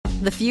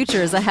The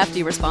future is a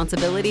hefty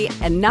responsibility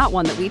and not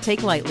one that we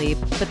take lightly,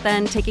 but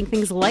then taking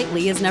things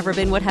lightly has never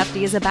been what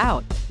Hefty is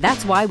about.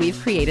 That's why we've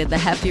created the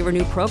Hefty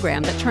Renew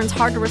program that turns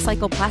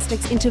hard-to-recycle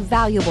plastics into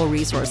valuable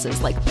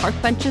resources like park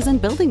benches and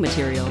building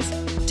materials.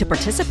 To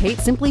participate,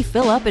 simply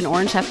fill up an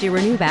orange Hefty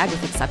Renew bag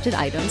with accepted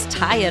items,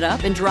 tie it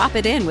up, and drop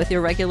it in with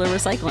your regular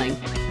recycling.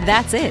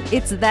 That's it.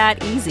 It's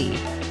that easy.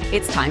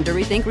 It's time to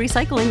rethink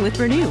recycling with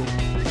Renew.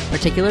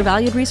 Particular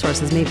valued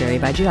resources may vary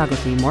by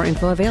geography. More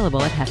info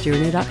available at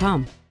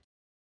heftyrenew.com.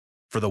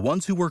 For the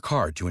ones who work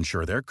hard to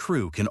ensure their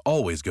crew can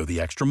always go the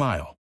extra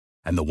mile,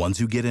 and the ones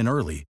who get in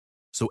early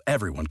so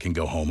everyone can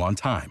go home on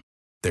time,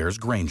 there's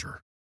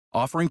Grainger,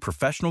 offering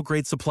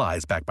professional-grade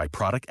supplies backed by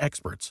product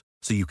experts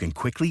so you can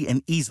quickly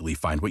and easily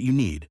find what you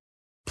need.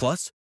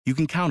 Plus, you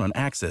can count on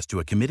access to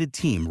a committed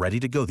team ready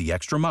to go the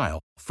extra mile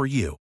for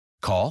you.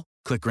 Call,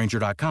 click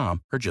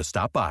Grainger.com, or just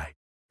stop by.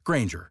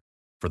 Grainger,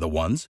 for the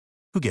ones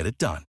who get it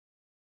done.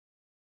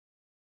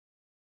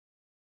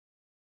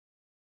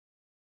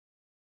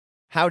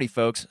 Howdy,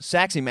 folks.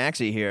 Saxy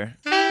Maxie here.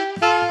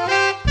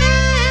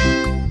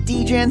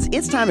 D-Gens,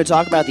 it's time to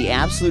talk about the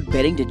Absolute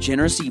Betting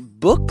Degeneracy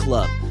Book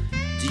Club.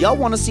 Do y'all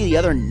want to see the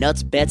other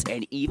nuts, bets,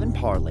 and even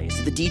parlays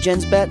that the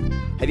D-Gens bet?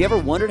 Have you ever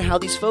wondered how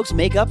these folks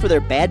make up for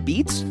their bad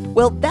beats?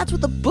 Well, that's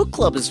what the book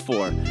club is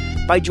for.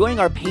 By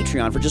joining our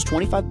Patreon for just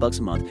 $25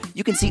 a month,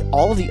 you can see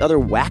all of the other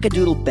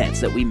wackadoodle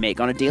bets that we make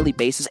on a daily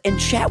basis and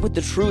chat with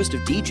the truest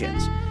of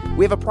D-Gens.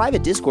 We have a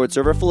private Discord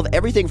server full of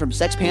everything from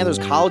Sex Panthers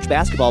college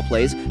basketball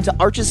plays to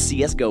Arch's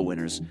CSGO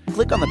winners.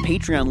 Click on the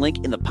Patreon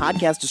link in the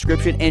podcast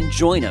description and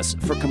join us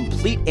for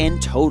complete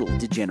and total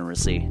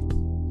degeneracy.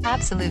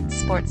 Absolute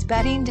sports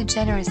betting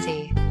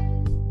degeneracy.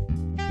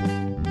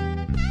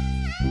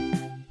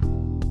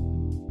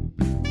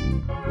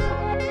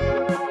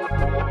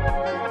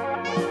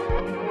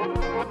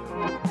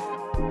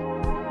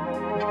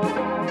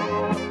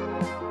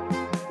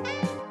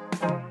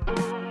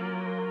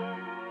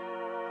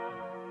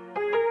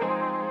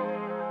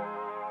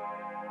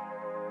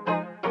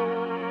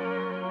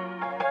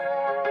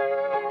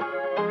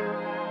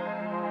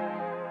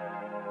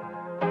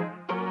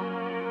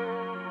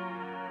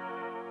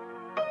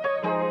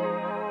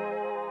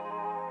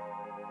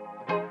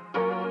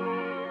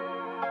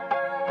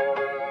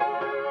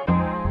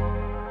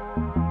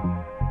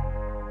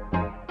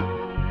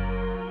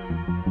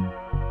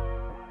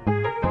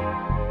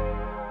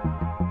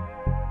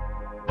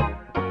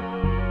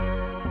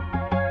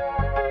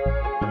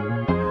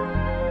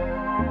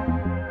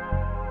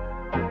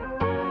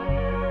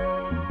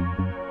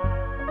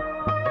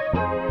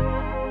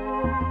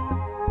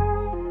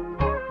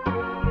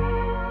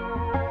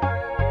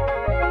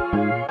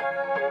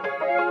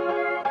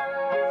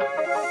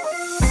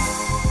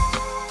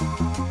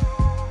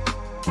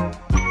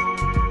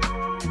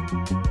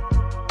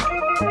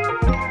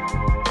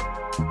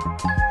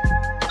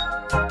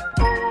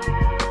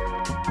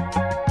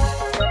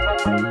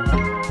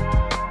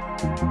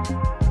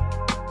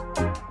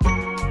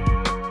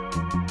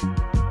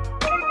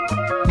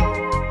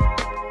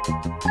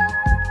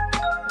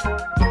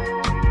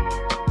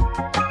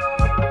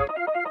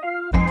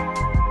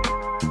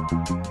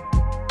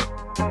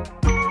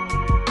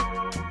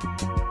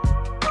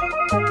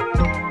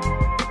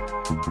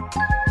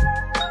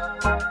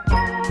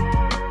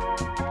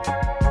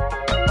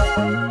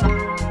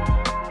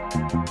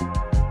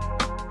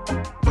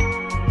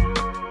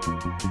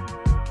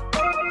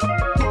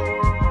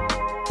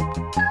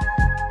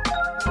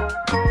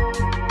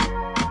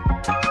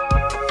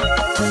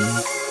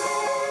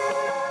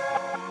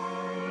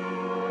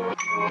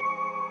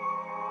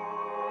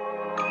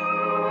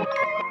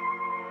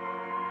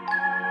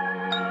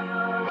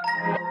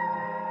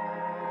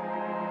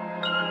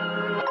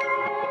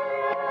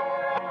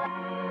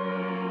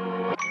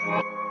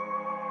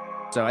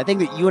 So I think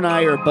that you and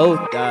I are both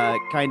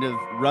kind of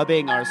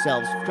rubbing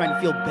ourselves, trying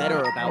to feel better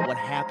about what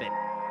happened.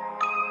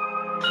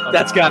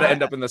 That's got to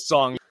end up in the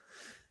song.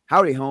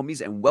 Howdy,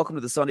 homies, and welcome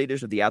to the Sunday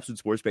edition of the Absolute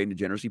Sports Betting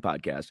Degeneracy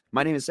Podcast.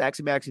 My name is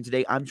Saxy Max, and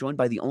today I'm joined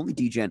by the only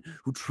D-Gen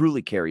who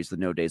truly carries the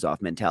no days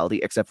off mentality,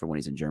 except for when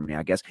he's in Germany,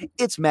 I guess.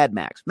 It's Mad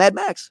Max. Mad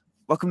Max,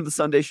 welcome to the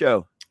Sunday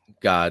show.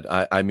 God,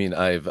 I mean,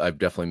 I've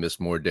definitely missed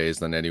more days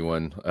than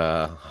anyone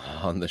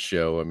on the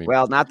show. I mean,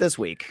 well, not this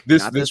week.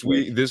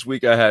 This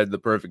week I had the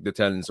perfect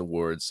attendance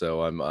award,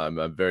 so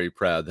I'm very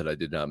proud that I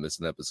did not miss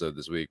an episode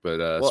this week.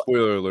 But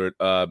spoiler alert,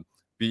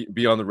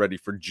 be on the ready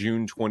for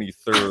June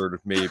 23rd,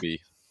 maybe.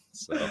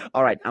 So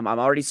all right, I'm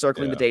already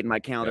circling the date in my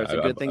calendar. It's a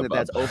good thing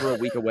that's over a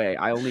week away.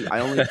 I only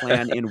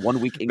plan in 1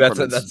 week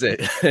increments. That's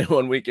it.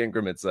 1 week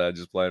increments.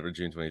 Just plan for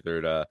June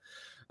 23rd.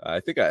 I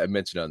think I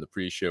mentioned on the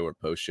pre-show or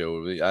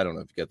post-show. I don't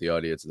know if you got the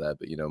audience of that,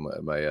 but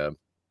my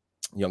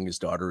youngest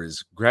daughter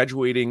is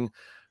graduating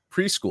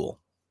preschool.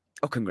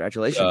 Oh,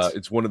 congratulations!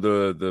 It's one of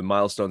the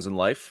milestones in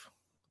life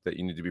that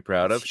you need to be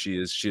proud of. She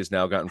has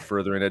now gotten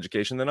further in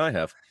education than I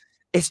have.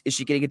 Is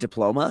she getting a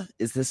diploma?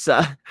 Is this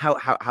how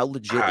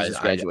legit is this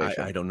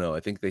graduation? I don't know. I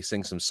think they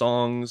sing some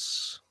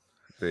songs,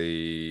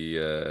 they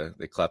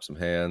clap some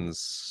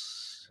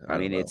hands, I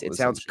mean, don't know. it Listen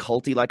sounds to shit.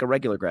 culty like a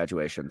regular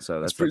graduation.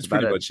 So that's It's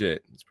about pretty it. much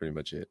it. It's pretty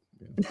much it.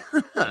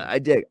 Yeah. I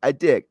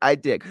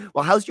dig.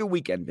 Well, how's your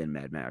weekend been,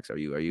 Mad Max? Are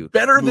you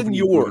Better than moving?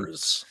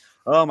 yours.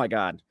 Oh my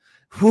God.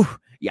 Whew.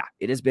 Yeah,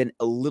 it has been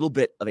a little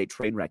bit of a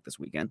train wreck this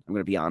weekend. I'm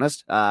going to be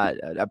honest.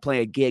 I'm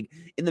playing a gig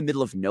in the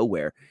middle of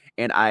nowhere,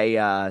 and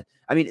I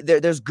mean,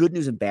 there's good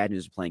news and bad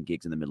news of playing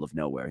gigs in the middle of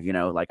nowhere. You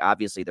know, like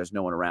obviously there's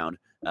no one around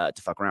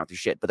to fuck around with your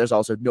shit, but there's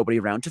also nobody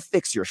around to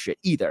fix your shit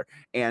either.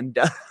 And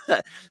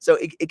so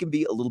it can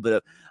be a little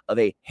bit of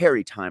a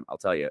hairy time, I'll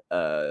tell you.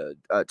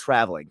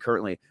 Traveling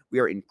currently, we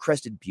are in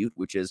Crested Butte,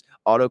 which is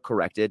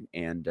auto-corrected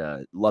and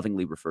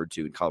lovingly referred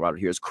to in Colorado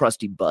here as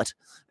Crusty Butt.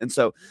 And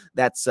so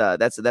that's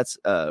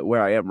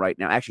where I am right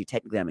now. Actually,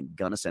 technically, I'm in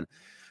Gunnison.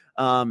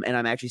 And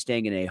I'm actually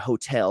staying in a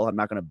hotel. I'm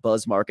not going to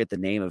buzz market the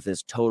name of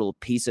this total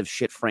piece of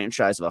shit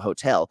franchise of a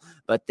hotel,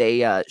 but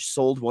they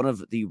sold one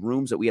of the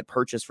rooms that we had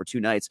purchased for 2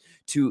 nights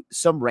to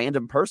some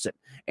random person.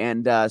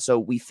 And so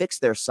we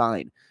fixed their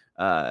sign.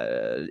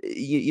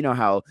 You know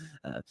how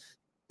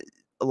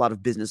a lot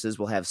of businesses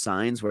will have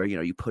signs where, you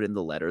know, you put in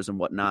the letters and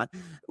whatnot.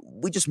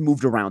 We just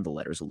moved around the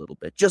letters a little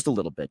bit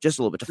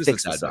to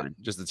fix the sign.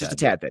 Just a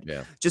tad bit.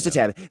 Yeah. Just a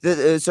tad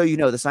bit. So, you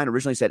know, the sign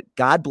originally said,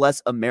 "God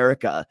bless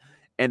America,"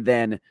 and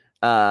then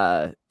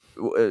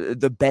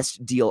the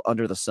best deal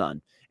under the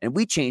sun. And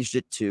we changed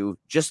it to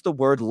just the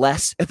word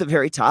 "less" at the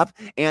very top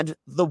and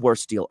the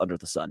worst deal under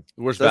the sun.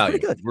 Worst So that's value.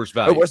 pretty good. Worst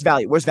value. Worst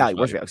value.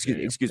 Yeah,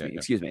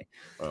 Excuse me.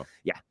 Wow.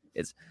 Yeah,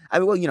 it's. I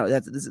mean, well, you know,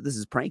 this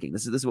is pranking.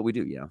 This is what we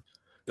do. You know.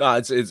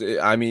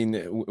 I mean,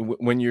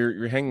 when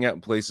you're hanging out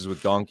in places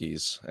with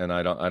donkeys, and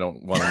I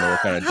don't want to know what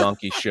kind of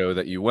donkey show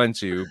that you went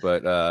to,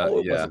 but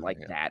It wasn't like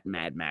that,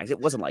 Mad Max. It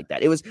wasn't like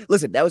that. It was,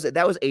 listen, that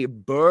was a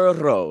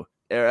burro.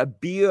 Or a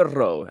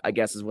beero, I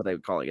guess is what they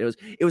were calling it.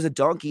 It was a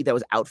donkey that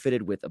was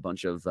outfitted with a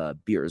bunch of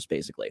beers,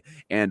 basically,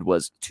 and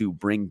was to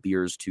bring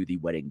beers to the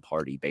wedding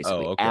party,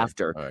 basically,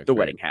 after the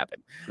wedding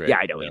happened. Great. Yeah,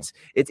 I know. Yeah.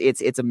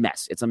 It's a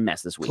mess. It's a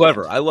mess this week.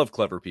 Clever. I love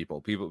clever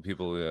people. People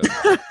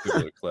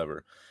are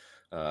clever.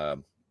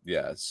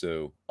 Yeah.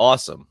 So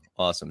awesome.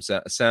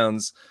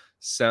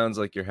 Sounds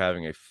like you're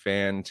having a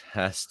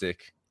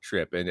fantastic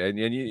trip. And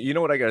you know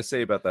what I got to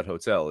say about that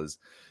hotel is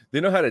they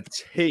know how to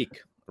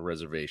take a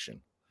reservation.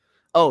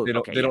 Oh, they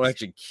don't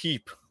actually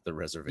keep the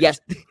reservation. Yes,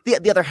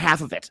 the other half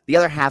of it. The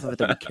other half of it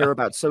that we care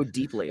about so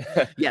deeply.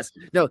 Yes,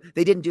 no,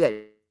 they didn't do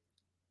that.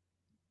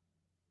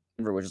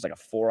 Which is like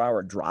a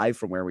 4-hour drive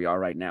from where we are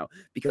right now,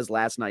 because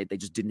last night they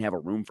just didn't have a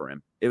room for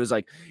him. It was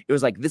like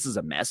this is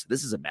a mess.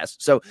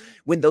 So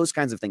when those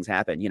kinds of things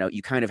happen, you know,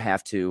 you kind of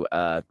have to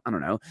I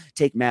don't know,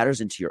 take matters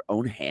into your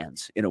own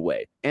hands in a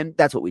way, and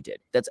that's what we did.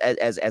 That's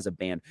as a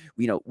band,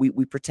 you know,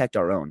 we protect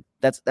our own.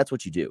 That's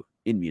what you do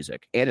in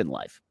music and in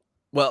life.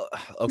 Well,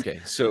 okay,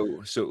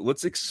 so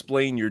let's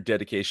explain your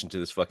dedication to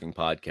this fucking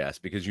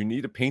podcast, because you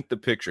need to paint the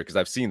picture, because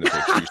I've seen the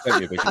picture. You sent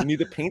me a picture. You need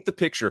to paint the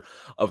picture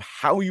of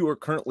how you are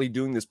currently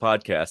doing this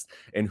podcast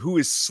and who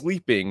is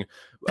sleeping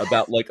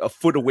about like a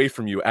foot away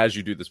from you as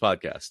you do this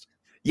podcast.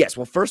 Yes,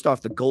 well, first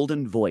off, the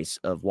golden voice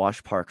of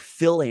Wash Park,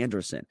 Phil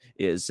Anderson,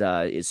 is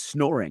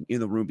snoring in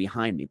the room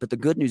behind me. But the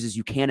good news is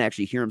you can't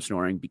actually hear him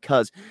snoring,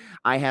 because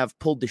I have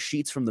pulled the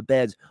sheets from the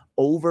beds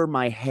over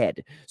my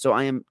head. So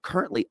I am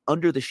currently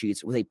under the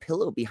sheets with a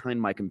pillow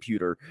behind my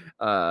computer,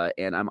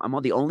 and I'm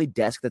on the only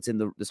desk that's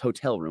in this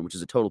hotel room, which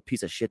is a total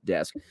piece of shit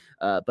desk.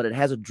 But it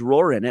has a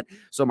drawer in it,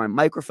 so my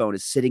microphone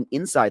is sitting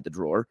inside the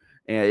drawer.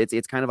 And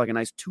it's kind of like a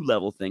nice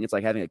 2-level thing. It's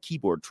like having a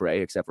keyboard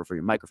tray, except for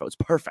your microphone. It's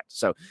perfect.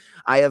 So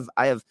I have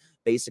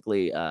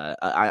basically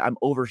I'm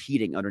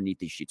overheating underneath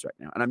these sheets right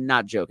now, and I'm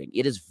not joking.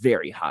 It is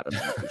very hot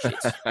underneath these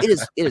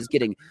sheets. It is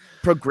getting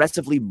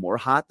progressively more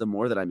hot the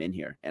more that I'm in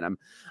here, and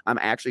I'm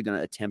actually going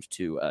to attempt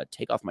to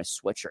take off my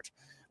sweatshirt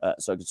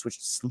so I can switch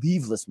to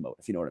sleeveless mode,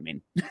 if you know what I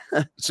mean.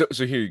 So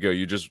here you go.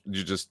 You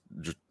just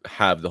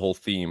have the whole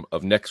theme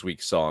of next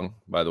week's song.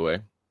 By the way,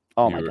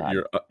 my God,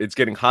 it's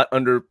getting hot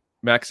under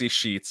Maxie's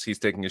sheets. He's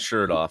taking his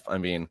shirt off. I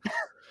mean,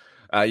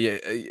 yeah,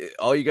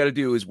 all you got to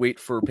do is wait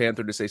for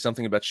Panther to say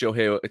something about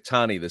Shohei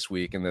Ohtani this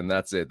week, and then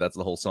that's it. That's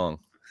the whole song.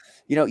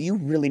 You know, you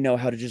really know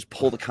how to just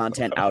pull the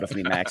content out of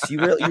me, Max. You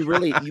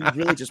really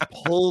just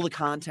pull the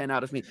content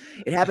out of me.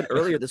 It happened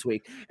earlier this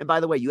week. And by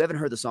the way, you haven't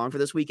heard the song for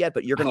this week yet,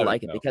 but you're going to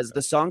like it, because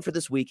the song for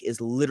this week is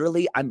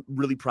literally, I'm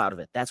really proud of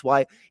it. That's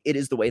why it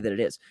is the way that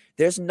it is.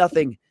 There's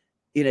nothing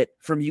in it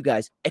from you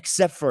guys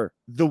except for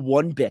the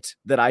one bit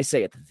that I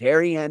say at the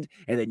very end,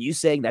 and then you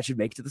saying that should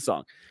make it to the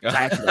song.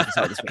 I actually like the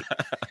song this week.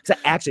 So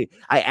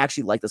I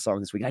actually like the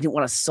song this week. I didn't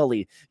want to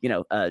sully,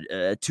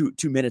 2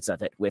 minutes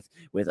of it with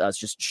us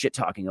just shit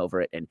talking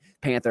over it and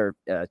Panther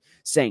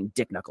saying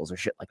dick knuckles or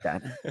shit like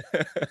that.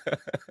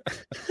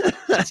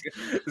 This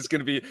is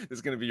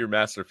gonna be your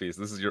masterpiece.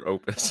 This is your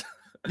opus.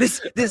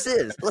 This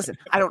is, listen,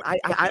 I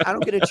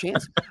don't get a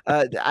chance.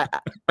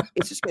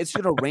 It's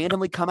gonna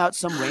randomly come out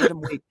some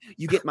random week.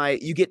 You get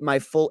my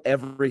full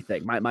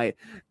everything, my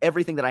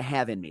everything that I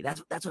have in me.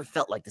 That's what it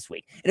felt like this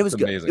week, and it was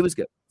good. Amazing. It was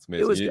good. It's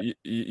amazing. It was good.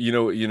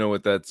 You know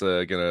what that's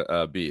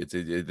gonna be.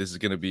 This is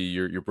gonna be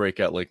your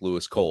breakout like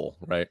Lewis Cole,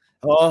 right?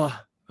 Oh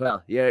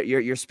Well,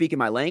 you're speaking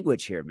my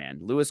language here, man.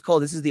 Lewis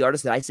Cole, this is the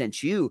artist that I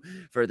sent you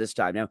for this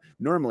time. Now,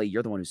 normally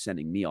you're the one who's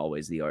sending me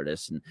always the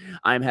artists, and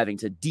I'm having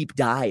to deep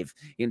dive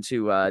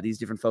into these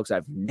different folks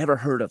I've never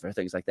heard of or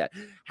things like that.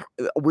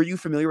 Were you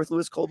familiar with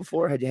Lewis Cole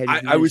before? Had you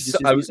I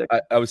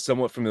was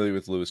somewhat familiar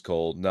with Lewis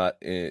Cole, not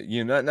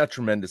not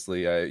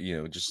tremendously.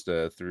 Just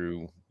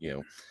through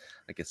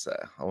I guess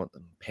I want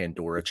the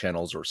Pandora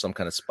channels or some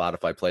kind of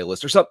Spotify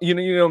playlist or something. You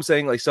know what I'm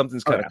saying? Like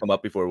something's kind of come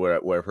up before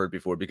where I've heard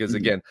before, because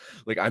again,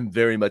 like I'm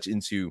very much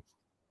into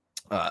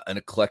an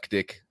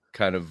eclectic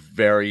kind of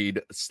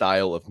varied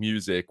style of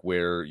music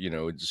where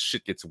just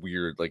shit gets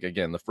weird. Like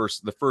again, the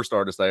first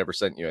artist I ever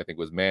sent you, I think,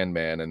 was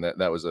Man, and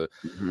that was a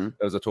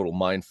total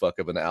mind fuck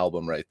of an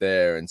album right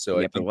there. And so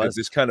I think that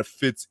this kind of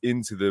fits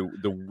into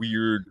the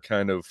weird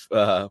kind of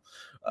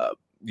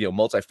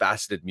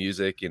multifaceted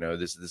music.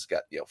 This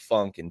got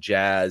funk and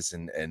jazz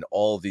and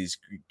all these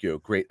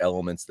great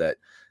elements that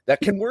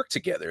can work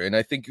together. And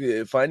I think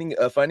finding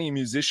a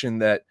musician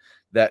that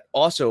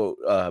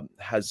also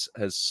has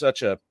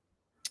such a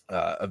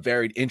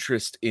varied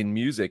interest in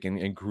music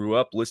and grew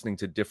up listening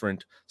to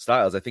different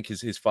styles. I think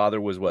his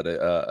father was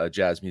a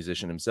jazz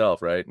musician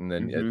himself, right? And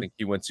then I think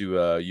he went to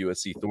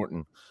USC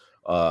Thornton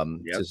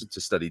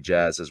to study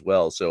jazz as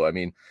well. So I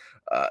mean,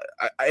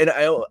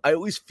 I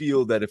always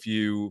feel that if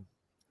you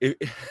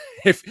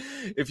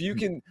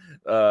can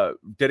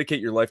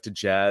dedicate your life to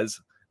jazz,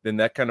 then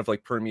that kind of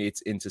like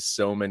permeates into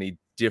so many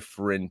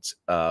different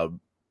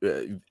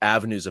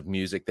avenues of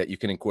music that you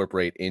can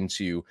incorporate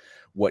into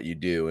what you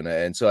do.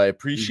 And so I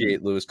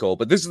appreciate Lewis Cole,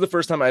 but this is the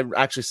first time I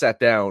actually sat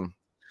down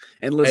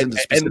and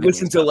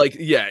listened to like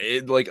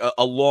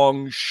a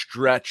long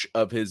stretch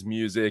of his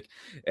music.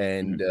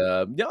 And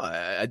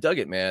I dug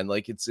it, man.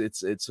 Like it's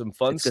some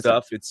fun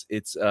stuff.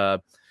 It's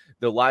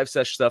the live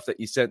sesh stuff that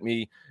you sent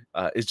me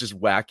is just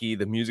wacky.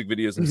 The music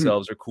videos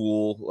themselves are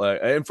cool.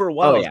 And for a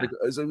while,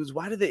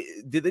 why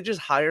did they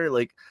just hire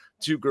like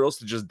two girls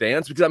to just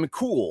dance? Because I mean,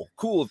 cool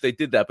if they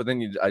did that. But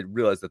then I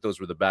realized that those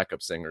were the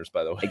backup singers,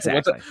 by the way.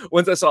 Exactly.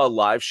 Once I saw a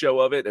live show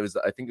of it,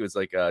 I think it was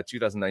like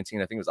 2019.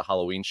 I think it was a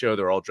Halloween show.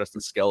 They're all dressed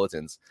as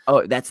skeletons.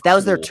 Oh, that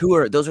was their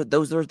tour. Those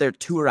were their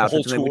tour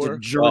outfits. When they went to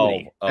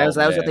Germany. That was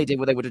what they did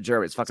when they went to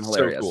Germany. It's fucking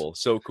hilarious.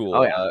 So cool.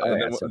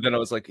 Then I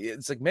was like,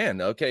 it's like,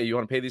 man, okay, you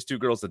want to pay these two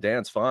girls to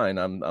dance? Fine,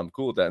 I'm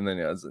cool with that. And then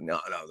I was like, no,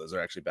 those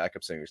are actually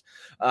backup singers.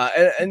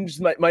 And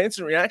just my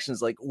instant reaction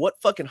is like,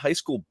 what fucking high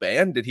school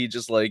band did he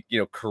just like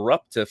corrupt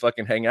to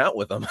fucking hang out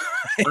with them?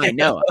 I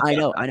know,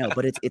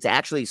 but it's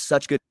actually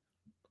such good.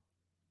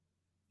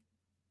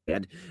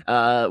 And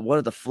one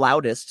of the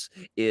flautists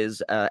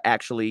is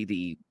actually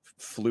the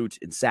flute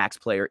and sax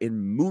player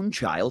in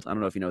Moonchild. I don't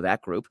know if you know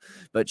that group,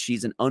 but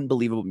she's an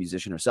unbelievable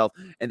musician herself.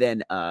 And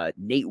then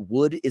Nate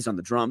Wood is on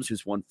the drums,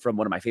 who's from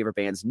one of my favorite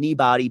bands,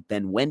 Kneebody.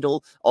 Ben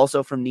Wendell,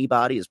 also from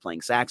Kneebody, is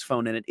playing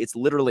saxophone in it. It's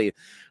literally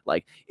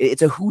like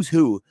it's a who's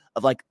who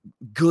of like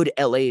good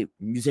LA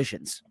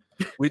musicians.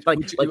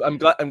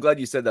 I'm glad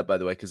you said that, by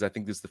the way, because I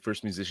think this is the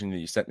first musician that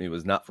you sent me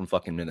was not from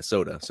fucking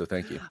Minnesota. So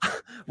thank you.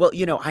 Well,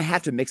 I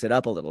have to mix it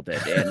up a little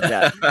bit,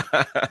 and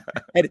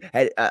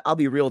I'll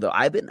be real though.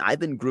 I've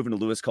been grooving to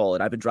Lewis Cole,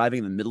 and I've been driving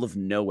in the middle of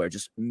nowhere,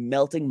 just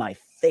melting my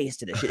face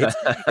to this shit.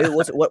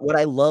 What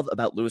I love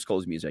about Lewis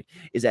Cole's music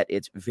is that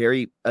it's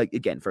very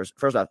again,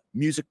 first off,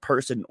 music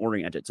person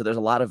oriented. So there's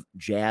a lot of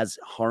jazz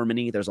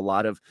harmony. There's a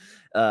lot of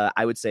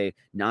I would say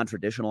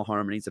non-traditional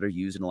harmonies that are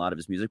used in a lot of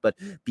his music. But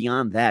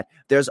beyond that,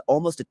 there's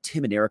almost a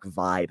Tim and Eric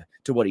vibe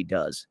to what he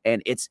does,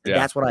 and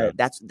that's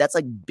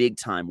like big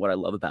time. What I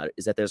love about it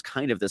is that there's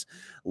kind of this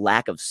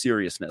lack of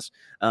seriousness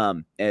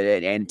and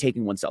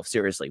taking oneself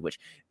seriously, which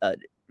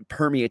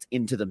permeates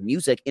into the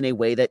music in a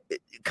way that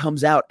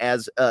comes out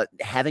as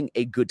having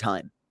a good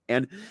time.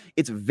 And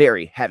it's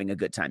very having a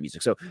good time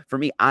music. So for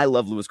me, I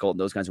love Lewis Cole in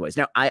those kinds of ways.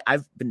 Now, I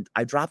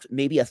dropped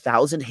maybe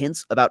 1,000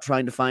 hints about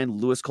trying to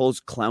find Lewis Cole's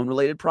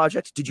clown-related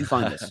project. Did you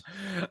find this?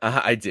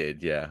 I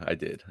did. Yeah, I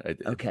did.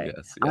 Okay.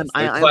 Yes.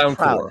 I'm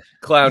proud.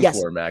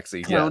 Clowncore,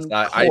 Maxie. Yes.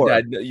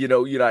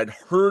 Clowncore. I'd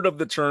heard of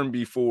the term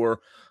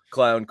before,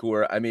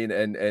 clowncore. I mean,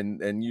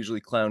 and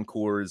usually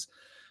clowncore is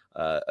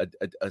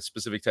a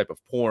specific type of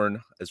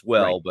porn as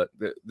well, Right.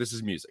 but this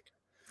is music.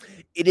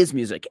 It is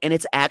music, and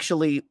it's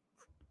actually,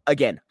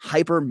 again,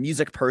 hyper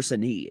music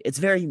person-y. It's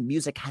very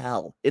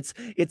musical. It's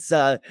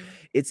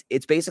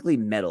basically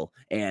metal,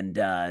 and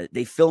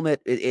they film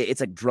it.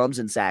 It's like drums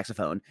and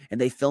saxophone, and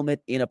they film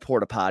it in a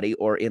porta potty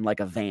or in like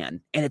a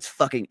van, and it's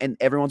fucking, and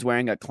everyone's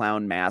wearing a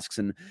clown masks,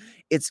 and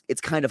it's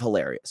kind of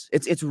hilarious.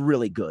 It's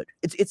really good.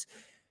 It's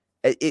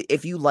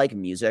if you like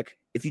music,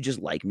 if you just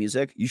like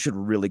music, you should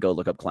really go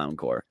look up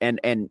clowncore and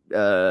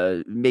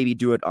maybe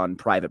do it on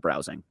private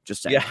browsing.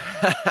 Just saying.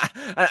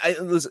 Yeah.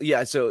 Listen,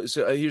 yeah. So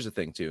here's the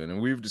thing too, and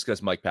we've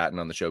discussed Mike Patton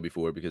on the show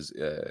before because.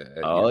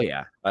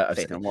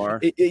 Faith No More.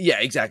 Yeah,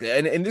 exactly.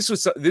 And this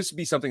would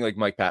be something like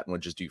Mike Patton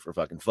would just do for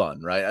fucking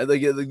fun, right?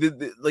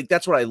 Like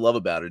that's what I love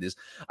about it is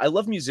I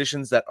love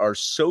musicians that are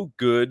so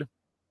good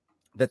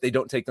that they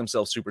don't take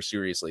themselves super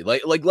seriously,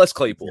 like Les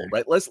Claypool,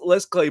 right?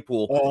 Les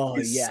Claypool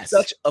is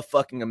such a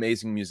fucking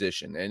amazing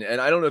musician, and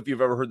I don't know if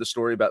you've ever heard the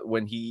story about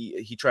when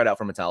he tried out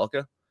for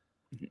Metallica.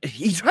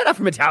 He tried out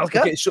for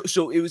Metallica. Okay,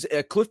 so it was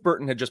Cliff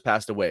Burton had just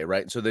passed away,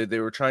 right? So they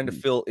were trying to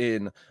fill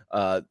in,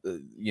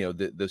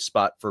 the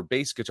spot for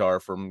bass guitar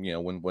from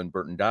when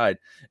Burton died,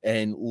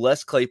 and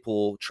Les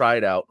Claypool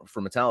tried out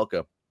for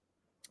Metallica.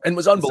 And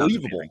was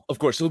unbelievable, of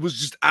course. So it was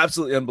just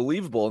absolutely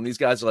unbelievable. And these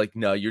guys are like,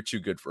 no, you're too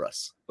good for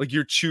us. Like,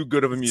 you're too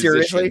good of a musician.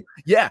 Seriously?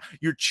 Yeah,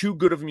 you're too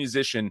good of a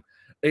musician.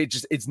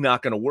 It's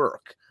not going to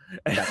work.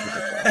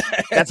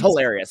 That's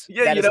hilarious.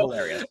 Yeah, that is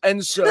hilarious.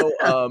 And so,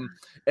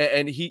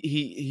 and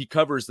he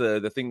covers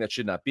the Thing That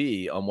Should Not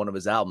Be on one of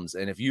his albums.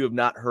 And if you have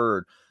not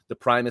heard the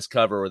Primus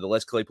cover or the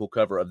Les Claypool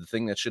cover of The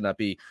Thing That Should Not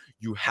Be,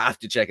 you have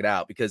to check it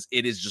out because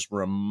it is just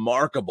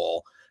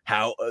remarkable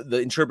how the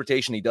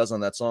interpretation he does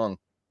on that song.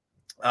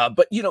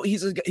 But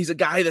he's a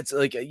guy that's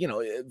like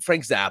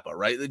Frank Zappa,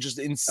 right? They're just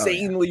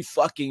insanely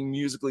fucking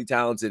musically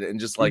talented and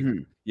just like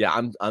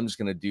I'm just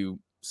gonna do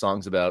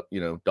songs about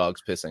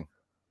dogs pissing.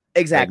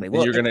 Exactly. And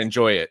you're gonna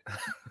enjoy it.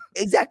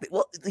 Exactly.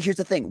 Well, here's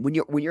the thing: when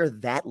you're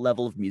that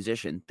level of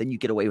musician, then you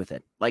get away with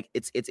it. Like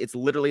it's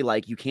literally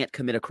like you can't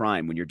commit a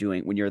crime when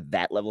you're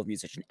that level of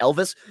musician.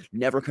 Elvis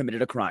never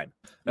committed a crime.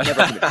 Never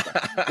committed a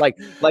crime.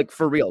 Like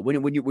for real.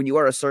 When you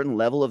are a certain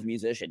level of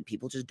musician,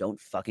 people just don't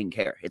fucking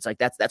care. It's like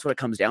that's what it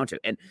comes down to.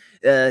 And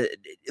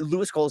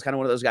Louis Cole is kind of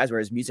one of those guys where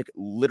his music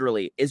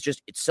literally is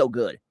just it's so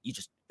good.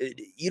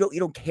 You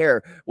don't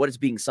care what it's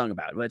being sung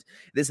about, but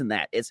this and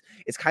that. It's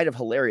kind of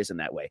hilarious in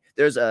that way.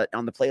 There's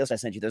on the playlist I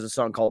sent you, there's a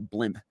song called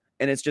Blimp.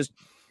 And it's just,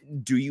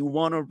 do you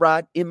want to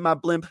ride in my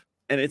blimp?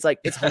 And it's like,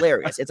 it's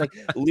hilarious. It's like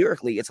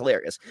lyrically, it's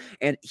hilarious.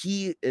 And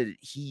he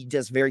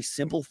does very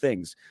simple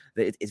things.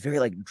 It's very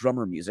like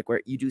drummer music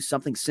where you do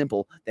something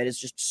simple that is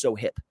just so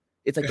hip.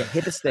 It's like the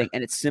hippest thing,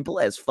 and it's simple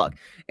as fuck.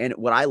 And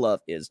what I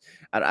love is,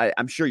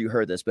 I'm sure you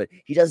heard this, but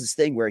he does this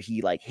thing where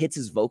he like hits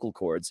his vocal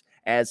cords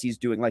as he's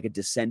doing like a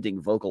descending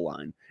vocal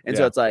line, and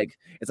so it's like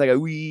a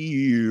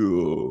wee,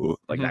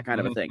 like that kind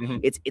of a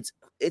thing.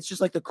 It's just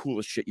like the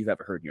coolest shit you've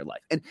ever heard in your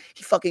life. And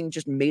he fucking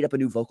just made up a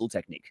new vocal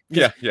technique.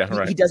 Yeah,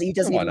 right. He doesn't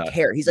even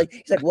care. He's like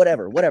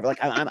whatever. Like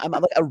I'm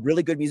like a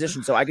really good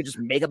musician, so I could just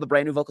make up a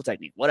brand new vocal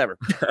technique. Whatever.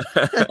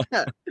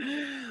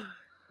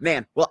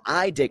 Man, well,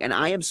 I dig, and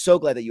I am so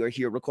glad that you are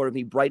here recording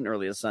me bright and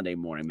early this Sunday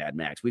morning, Mad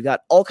Max. We've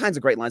got all kinds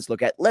of great lines to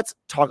look at. Let's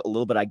talk a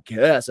little bit, I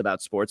guess,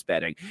 about sports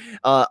betting,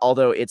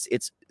 although it's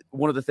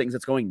one of the things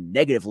that's going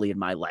negatively in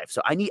my life. So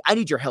I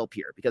need your help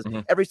here because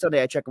every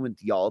Sunday I check in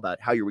with y'all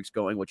about how your week's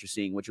going, what you're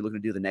seeing, what you're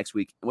looking to do the next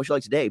week, and what you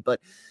like today.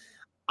 But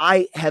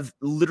I have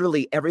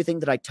literally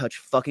everything that I touch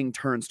fucking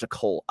turns to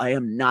coal. I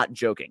am not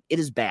joking. It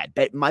is bad.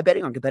 My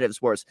betting on competitive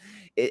sports,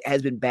 it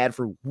has been bad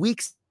for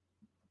weeks.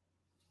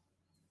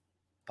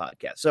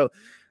 Podcast. So,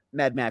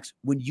 Mad Max,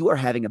 when you are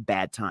having a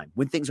bad time,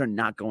 when things are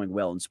not going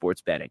well in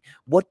sports betting,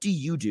 what do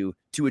you do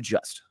to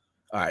adjust?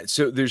 All right,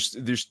 so there's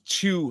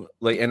two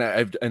and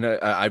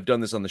I've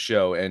done this on the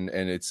show, and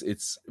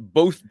it's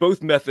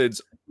both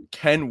methods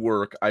can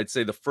work. I'd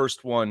say the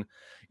first one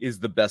is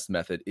the best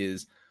method.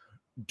 Is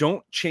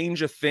don't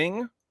change a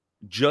thing,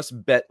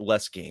 just bet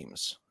less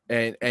games.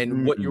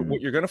 And what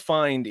you're gonna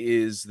find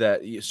is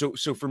that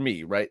so for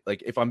me, right,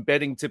 like if I'm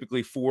betting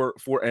typically four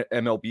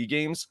MLB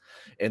games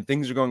and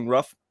things are going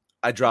rough,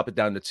 I drop it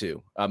down to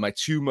two, my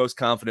two most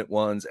confident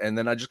ones, and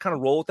then I just kind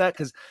of roll with that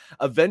because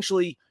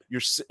eventually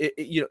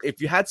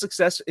if you had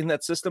success in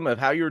that system of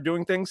how you're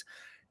doing things,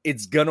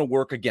 it's gonna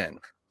work again.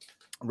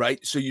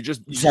 Right. So you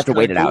just have to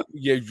wait it out.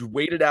 Yeah. You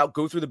wait it out,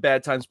 go through the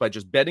bad times by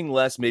just betting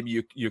less.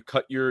 Maybe you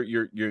cut your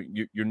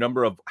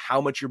number of how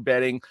much you're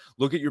betting,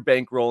 look at your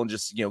bankroll and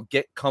just,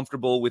 get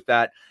comfortable with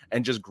that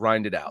and just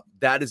grind it out.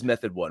 That is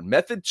method one.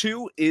 Method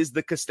two is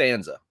the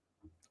Costanza.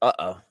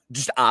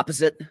 Just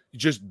opposite.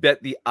 Just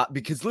bet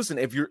because listen,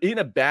 if you're in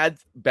a bad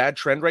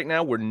trend right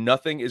now where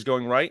nothing is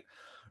going right,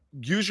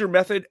 use your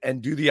method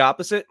and do the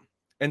opposite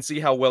and see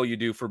how well you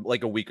do for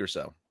like a week or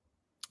so.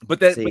 But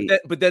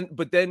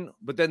then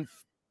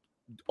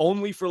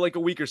only for like a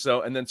week or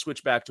so, and then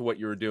switch back to what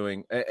you were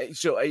doing.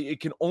 So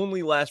it can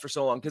only last for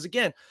so long. Because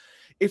again,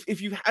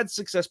 if you've had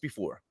success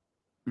before,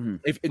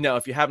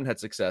 if you haven't had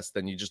success,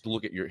 then you just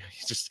look at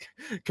just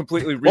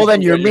completely. Well,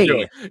 then you're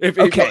me.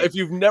 If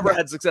you've never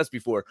had success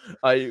before,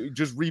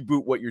 just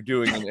reboot what you're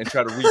doing and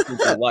try to reboot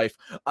your life.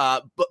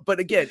 But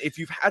again, if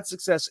you've had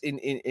success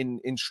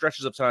in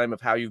stretches of time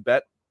of how you've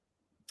bet,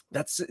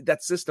 that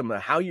system,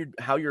 how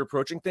you're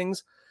approaching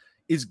things,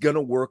 is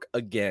gonna work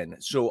again.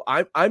 So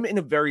I'm in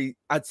a very,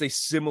 I'd say,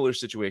 similar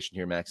situation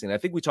here, Maxie. And I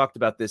think we talked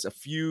about this a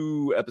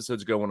few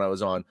episodes ago when I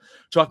was on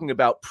talking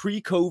about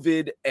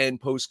pre-COVID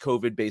and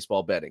post-COVID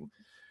baseball betting.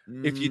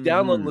 If you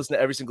download and listen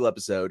to every single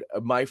episode,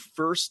 my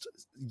first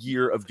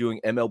year of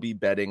doing MLB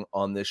betting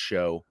on this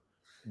show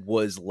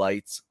was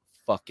lights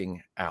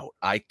fucking out.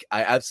 I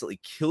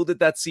absolutely killed it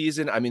that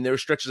season. I mean, there were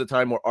stretches of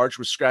time where Arch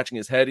was scratching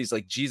his head. He's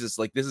like, Jesus,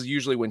 like this is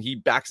usually when he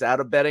backs out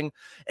of betting,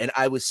 and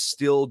I was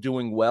still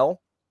doing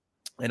well.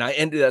 And I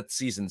ended that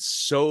season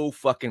so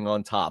fucking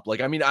on top.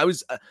 Like, I mean,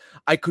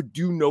 I could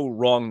do no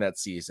wrong that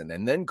season.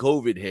 And then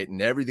COVID hit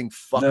and everything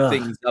fucked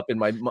things up in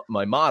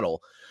my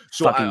model.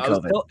 So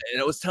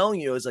I was telling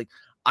you, I was like,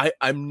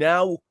 I'm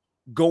now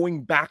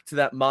going back to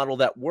that model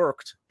that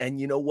worked. And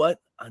you know what?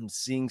 I'm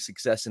seeing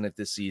success in it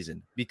this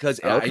season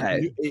because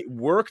it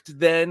worked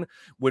then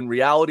when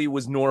reality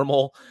was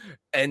normal,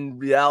 and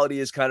reality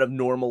is kind of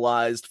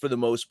normalized for the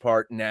most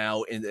part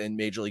now in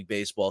Major League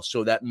Baseball.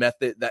 So that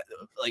method that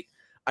like,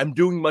 I'm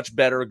doing much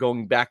better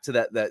going back to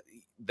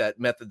that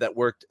method that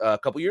worked a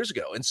couple years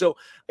ago. And so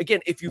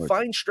again, if you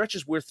find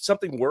stretches where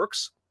something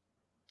works,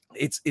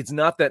 it's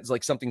not that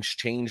like something's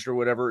changed or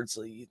whatever. It's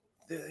like,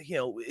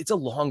 it's a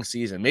long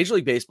season. Major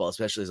League Baseball,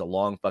 especially, is a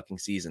long fucking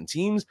season.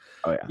 Teams,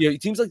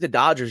 teams like the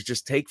Dodgers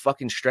just take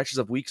fucking stretches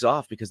of weeks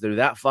off because they're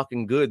that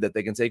fucking good that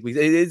they can take weeks.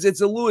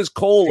 It's a Lewis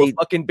Cole of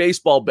fucking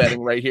baseball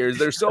betting right here.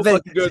 They're so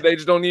fucking good they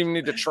just don't even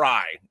need to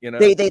try.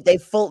 They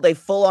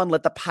full on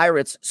let the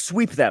Pirates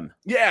sweep them.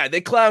 Yeah,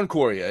 they clown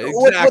core you.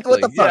 Exactly.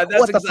 What the fuck? Yeah,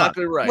 that's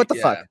exactly right. What the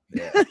fuck?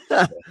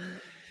 Yeah.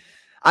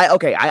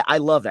 I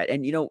love that.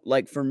 And,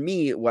 like for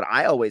me, what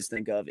I always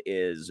think of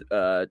is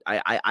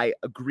I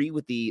agree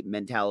with the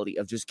mentality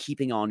of just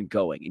keeping on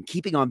going and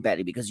keeping on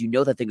betting because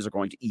that things are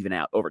going to even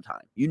out over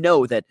time.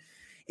 That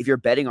if you're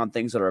betting on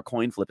things that are a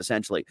coin flip,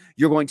 essentially,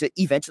 you're going to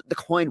eventually, the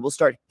coin will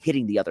start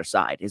hitting the other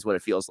side is what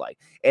it feels like.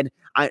 And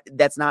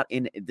this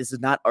is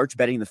not arch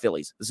betting the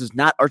Phillies. This is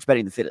not arch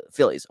betting the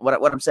Phillies.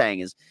 What I'm saying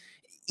is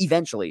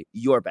eventually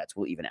your bets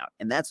will even out.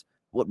 And that's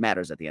what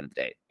matters at the end of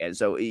the day. And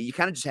so you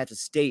kind of just have to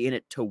stay in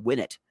it to win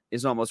it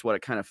is almost what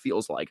it kind of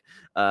feels like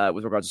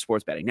with regards to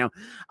sports betting. Now,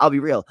 I'll be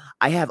real.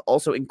 I have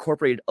also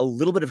incorporated a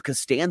little bit of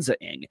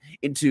Costanza-ing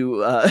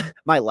into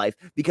my life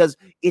because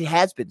it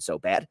has been so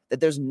bad that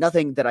there's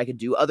nothing that I can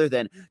do other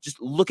than just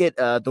look at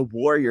the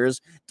Warriors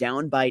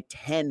down by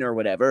 10 or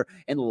whatever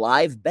and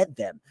live bet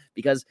them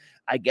because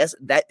I guess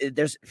that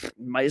there's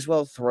might as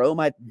well throw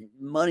my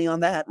money on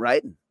that,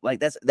 right? Like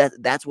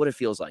that's what it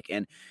feels like.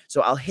 And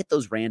so I'll hit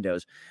those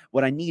randos.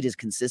 What I need is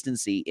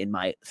consistency in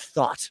my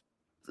thoughtful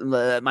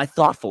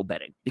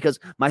betting because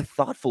my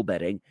thoughtful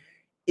betting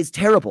is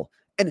terrible.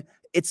 And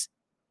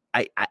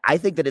I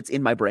think that it's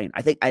in my brain.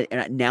 I think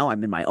now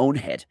I'm in my own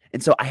head.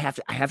 And so I have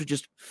to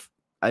just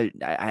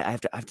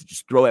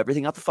throw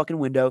everything out the fucking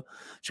window.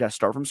 Just got to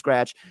start from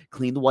scratch,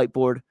 clean the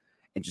whiteboard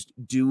and just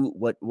do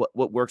what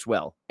works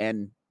well.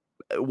 And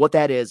what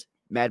that is,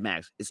 Mad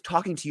Max, is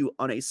talking to you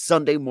on a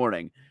Sunday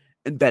morning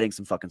and betting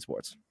some fucking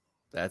sports.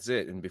 That's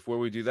it. And before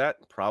we do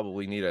that,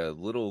 probably need a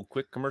little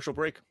quick commercial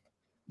break.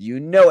 You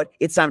know it.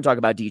 It's time to talk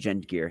about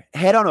DGen gear.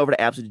 Head on over to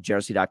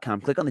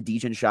absolutedegeneracy.com, click on the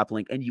DGen shop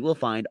link, and you will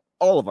find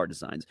all of our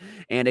designs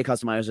and a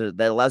customizer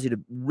that allows you to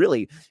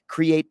really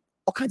create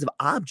all kinds of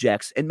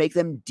objects and make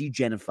them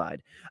degenified.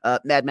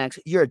 Mad Max,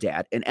 you're a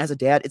dad, and as a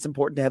dad, it's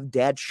important to have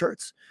dad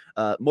shirts.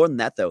 More than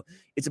that, though,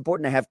 it's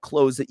important to have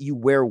clothes that you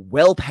wear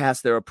well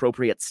past their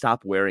appropriate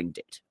stop wearing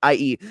date,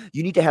 i.e.,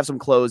 you need to have some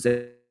clothes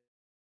that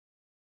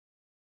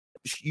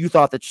you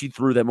thought that she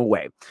threw them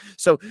away.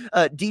 So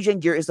DGen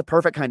gear is the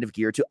perfect kind of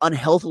gear to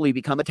unhealthily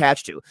become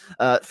attached to.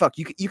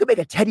 You can make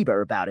a teddy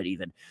bear about it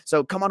even.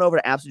 So come on over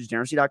to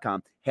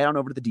absolutedegeneracy.com, head on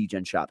over to the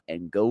DGen shop,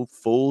 and go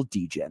full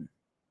DGen.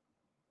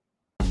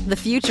 The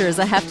future is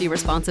a hefty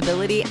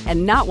responsibility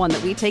and not one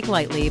that we take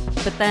lightly,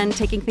 but then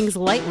taking things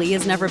lightly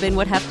has never been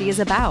what Hefty is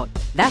about.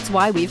 That's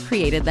why we've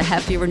created the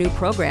Hefty Renew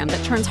program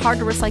that turns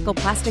hard-to-recycle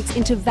plastics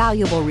into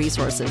valuable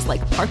resources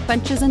like park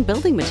benches and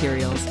building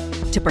materials.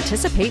 To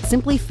participate,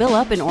 simply fill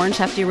up an orange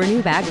Hefty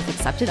Renew bag with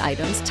accepted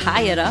items,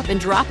 tie it up,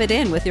 and drop it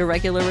in with your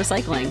regular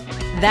recycling.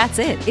 That's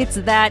it. It's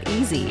that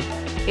easy.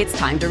 It's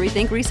time to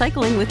rethink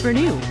recycling with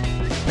Renew.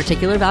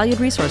 Particular valued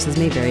resources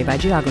may vary by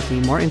geography.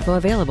 More info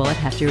available at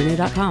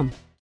heftyrenew.com.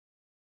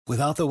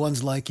 Without the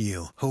ones like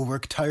you, who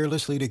work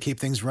tirelessly to keep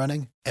things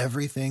running,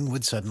 everything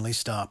would suddenly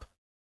stop.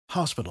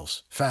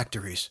 Hospitals,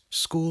 factories,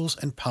 schools,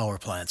 and power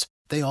plants,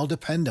 they all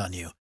depend on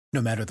you. No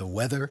matter the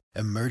weather,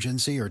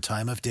 emergency, or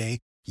time of day,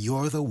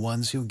 you're the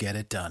ones who get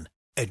it done.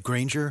 At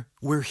Grainger,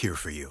 we're here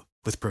for you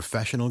with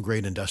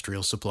professional-grade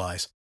industrial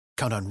supplies.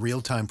 Count on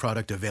real-time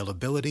product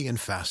availability and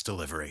fast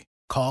delivery.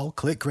 Call,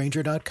 click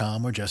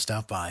Grainger.com, or just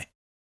stop by.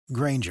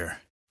 Grainger,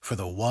 for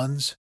the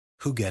ones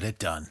who get it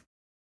done.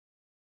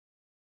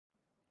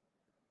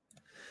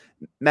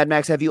 Mad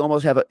Max, have you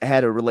almost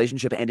had a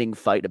relationship-ending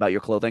fight about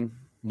your clothing?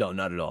 No,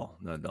 not at all.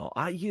 Not at all.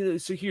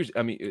 So there's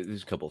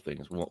a couple of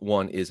things.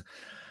 One is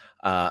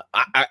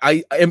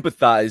I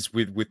empathize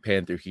with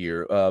Panther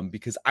here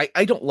because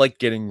I don't like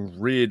getting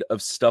rid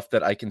of stuff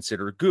that I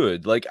consider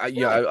good. Like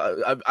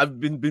I've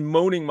been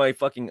bemoaning my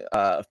fucking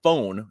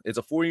phone. It's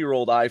a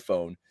 4-year-old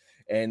iPhone.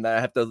 And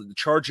I have to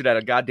charge it at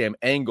a goddamn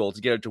angle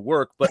to get it to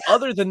work. But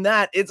other than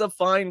that, it's a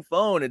fine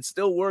phone. It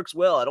still works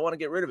well. I don't want to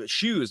get rid of it.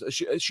 Shoes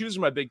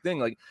are my big thing.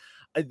 Like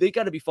they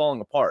got to be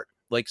falling apart.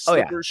 Like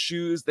slippers,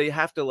 shoes, they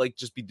have to like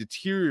just be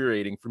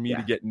deteriorating for me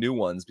to get new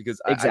ones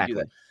because exactly. I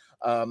do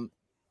that.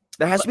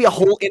 There has to be a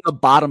hole in the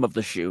bottom of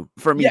the shoe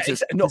for me to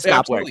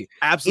stop wearing.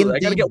 Absolutely. I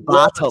got to get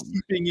water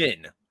seeping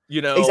in.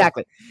 You know,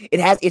 exactly. It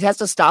has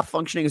to stop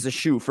functioning as a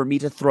shoe for me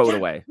to throw it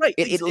away. Right.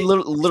 It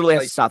literally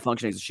has to stop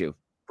functioning as a shoe.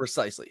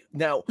 Precisely.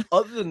 Now,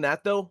 other than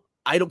that, though,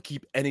 I don't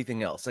keep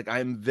anything else. Like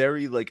I'm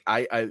very like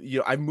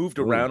I moved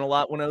around a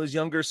lot when I was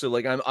younger, so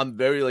like I'm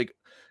very like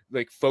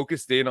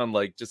focused in on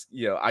like just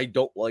I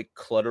don't like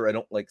clutter. I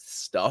don't like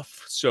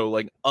stuff. So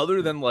like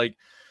other than like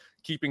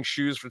keeping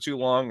shoes for too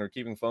long or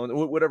keeping phones,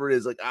 whatever it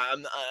is, like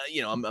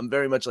I'm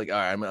very much like, all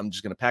right, I'm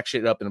just gonna pack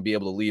shit up and be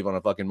able to leave on a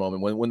fucking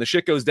moment when the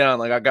shit goes down.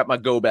 Like I got my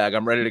go bag,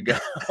 I'm ready to go.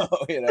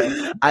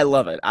 I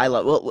love it.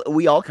 Well,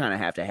 we all kind of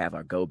have to have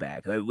our go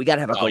bag. We got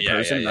to have a go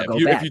person and a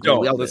go bag. If you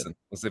don't listen,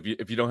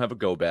 if you don't have a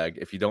go bag,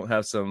 if you don't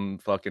have some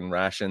fucking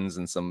rations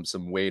and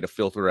some way to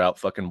filter out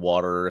fucking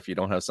water, if you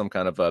don't have some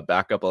kind of a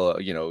backup,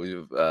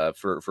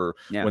 for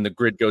when the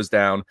grid goes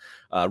down,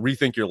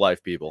 rethink your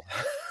life, people.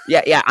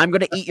 Yeah. I'm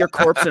gonna eat your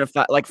corpse in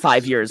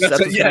 5 years.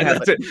 That's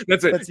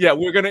it. Yeah,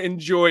 we're gonna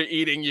enjoy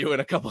eating you in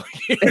a couple of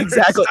years.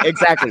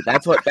 Exactly.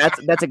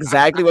 That's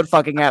exactly what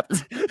fucking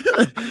happens.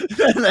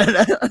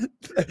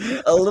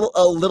 a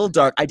little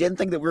dark. I didn't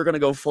think that we were gonna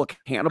go full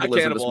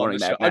cannibalism this morning,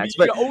 Max. I mean,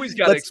 you always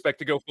gotta expect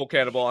to go full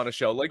cannibal on a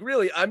show. Like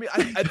really, I mean,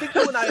 I think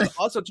you and I have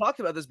also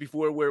talked about this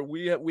before, where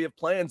we have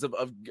plans of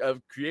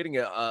creating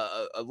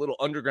a little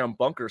underground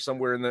bunker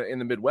somewhere in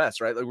the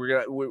Midwest, right? Like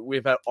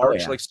we've had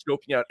Arch like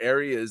scoping out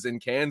areas in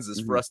Kansas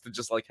for us to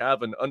just like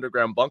have an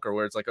underground bunker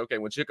where it's like, okay,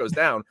 when shit goes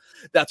down,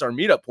 that's our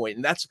meetup point,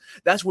 and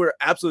that's where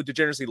Absolute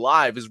Degeneracy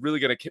Live is really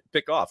going to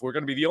pick off. We're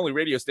going to be the only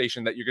radio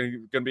station that you're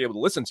going to be able to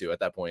listen to at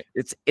that point.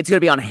 It's going to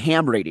be on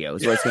ham radio.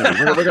 Is what it's going to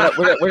be.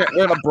 We're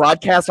going to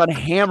broadcast on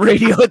ham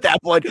radio at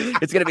that point.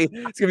 It's going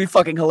to be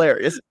fucking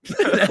hilarious.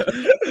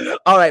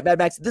 All right, Mad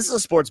Max. This is a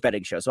sports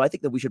betting show, so I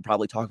think that we should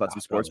probably talk about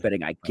some sports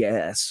betting. I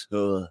guess.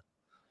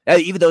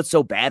 Even though it's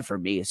so bad for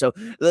me. So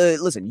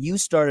listen, you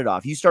started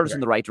us in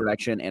the right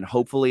direction, and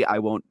hopefully I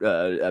won't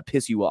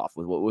piss you off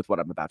with what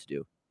I'm about to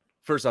do.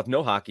 First off,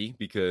 no hockey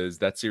because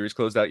that series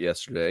closed out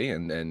yesterday,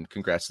 and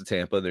congrats to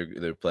Tampa.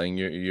 They're playing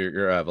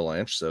your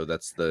Avalanche, so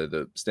that's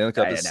the Stanley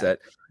Cup is set.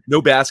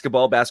 No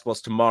basketball.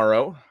 Basketball's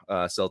tomorrow.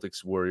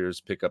 Celtics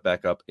Warriors pick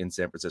back up in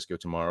San Francisco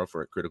tomorrow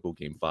for a critical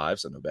Game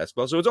 5. So no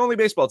basketball. So it's only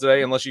baseball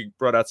today, unless you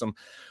brought out some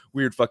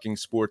weird fucking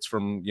sports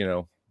from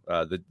no,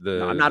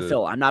 I'm not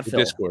Phil.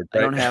 Discord, right?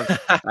 I don't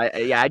have.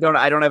 I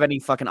don't have any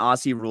fucking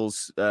Aussie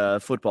rules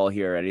football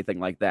here or anything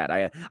like that.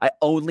 I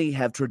only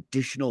have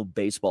traditional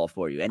baseball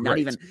for you, and not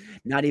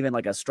even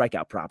like a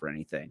strikeout prop or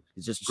anything.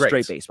 It's just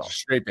straight baseball.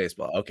 Straight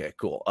baseball. Okay,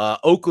 cool.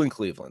 Oakland,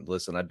 Cleveland.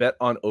 Listen, I bet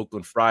on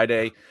Oakland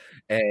Friday,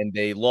 and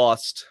they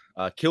lost,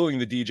 killing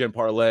the DGen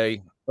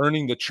parlay,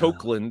 earning the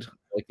Chokeland,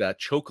 like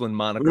that Chokeland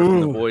moniker from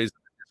the boys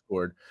in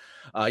Discord.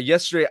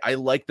 Yesterday, I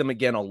liked them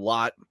again a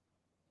lot.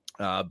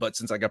 But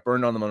since I got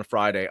burned on them on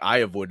Friday, I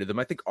avoided them.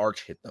 I think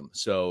Arch hit them.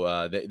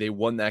 So they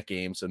won that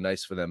game. So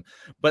nice for them.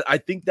 But I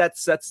think that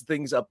sets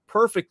things up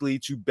perfectly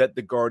to bet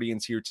the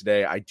Guardians here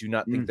today. I do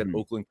not think that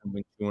Oakland can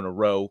win 2 in a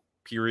row,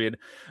 period.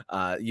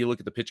 You look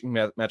at the pitching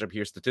matchup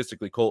here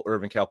statistically, Cole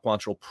Irvin, Cal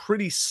Quantrill,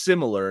 pretty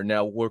similar.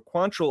 Now, where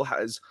Quantrill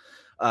has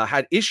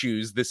had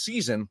issues this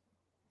season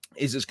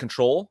is his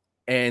control.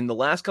 And the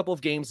last couple of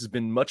games has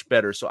been much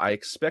better. So I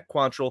expect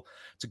Quantrill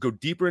to go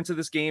deeper into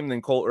this game than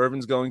Cole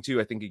Irvin's going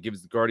to. I think it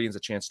gives the Guardians a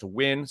chance to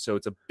win. So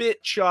it's a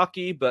bit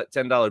chalky, but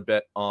 $10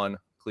 bet on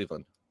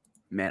Cleveland.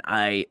 Man,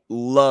 I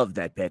love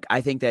that pick.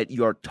 I think that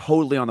you are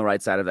totally on the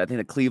right side of that. I think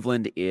that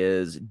Cleveland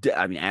is,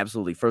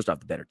 absolutely, first off,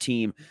 the better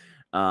team.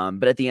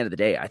 But at the end of the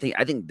day, I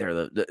think they're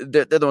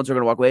the ones who are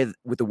going to walk away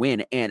with the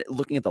win. And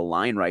looking at the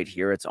line right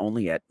here, it's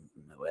only at,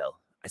 well,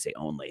 I say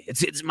only.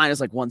 It's minus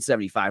like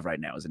 175 right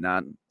now, is it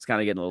not? It's kind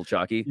of getting a little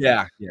chalky.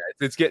 Yeah,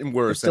 it's getting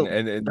worse,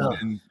 and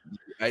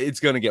it's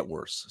going to get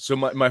worse. So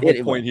my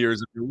whole point here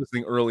is, if you're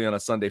listening early on a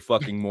Sunday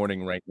fucking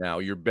morning right now,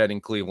 you're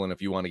betting Cleveland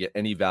if you want to get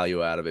any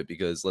value out of it,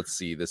 because let's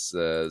see, this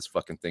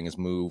fucking thing has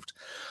moved.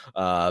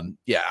 I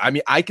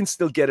mean, I can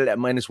still get it at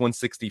minus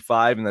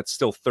 165, and that's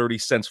still 30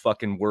 cents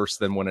fucking worse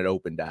than when it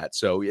opened at.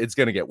 So it's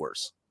going to get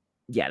worse.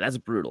 Yeah, that's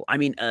brutal. I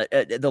mean,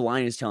 the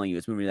line is telling you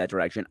it's moving in that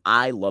direction.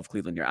 I love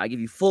Cleveland here. I give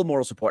you full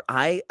moral support.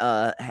 I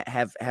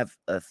have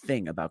a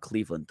thing about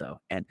Cleveland, though,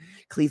 and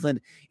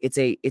Cleveland, it's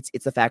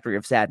a factory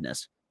of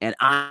sadness, and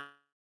I'm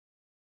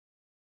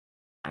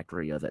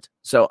factory of it.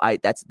 So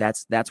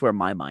that's where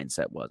my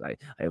mindset was. I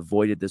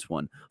avoided this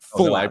one.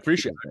 I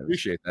appreciate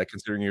that.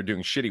 Considering you're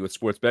doing shitty with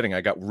sports betting,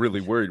 I got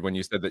really worried when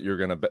you said that you're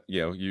gonna bet.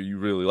 You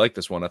really like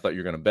this one. I thought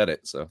you were gonna bet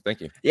it. So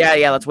thank you.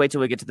 Yeah. Let's wait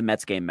till we get to the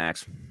Mets game,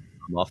 Max.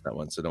 I'm off that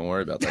one, so don't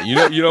worry about that.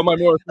 You know my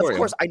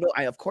moratorium.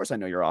 Of course I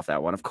know you're off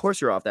that one. Of course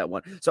you're off that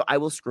one. So I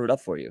will screw it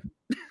up for you.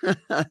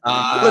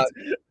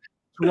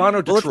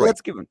 Toronto, Detroit.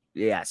 Let's give him.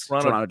 Yes,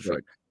 Toronto,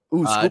 Detroit.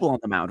 Ooh, Skubal on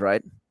the mound,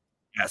 right?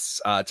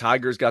 Yes,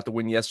 Tigers got the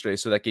win yesterday,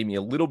 so that gave me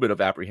a little bit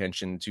of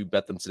apprehension to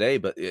bet them today.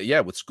 But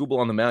with Skubal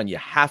on the mound, you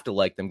have to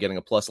like them getting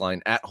a plus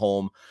line at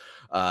home.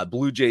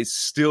 Blue Jays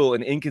still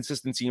an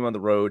inconsistent team on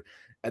the road.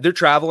 They're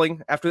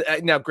traveling after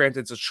now.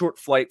 Granted, it's a short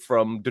flight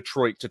from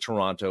Detroit to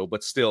Toronto,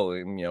 but still,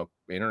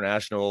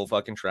 international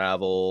fucking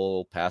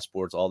travel,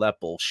 passports, all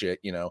that bullshit,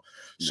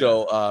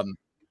 So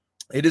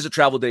it is a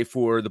travel day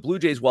for the Blue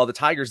Jays, while the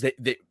Tigers,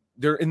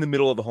 they're in the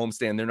middle of a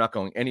homestand. They're not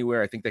going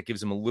anywhere. I think that gives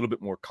them a little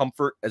bit more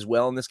comfort as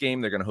well in this game.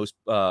 They're going to host,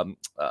 I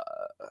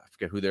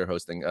forget who they're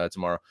hosting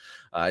tomorrow.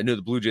 I know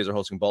the Blue Jays are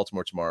hosting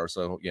Baltimore tomorrow.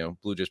 So,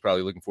 Blue Jays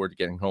probably looking forward to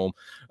getting home,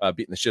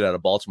 beating the shit out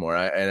of Baltimore.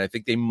 And I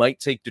think they might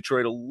take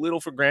Detroit a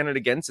little for granted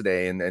again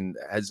today. And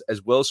as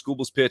well as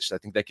Skubal's pitched, I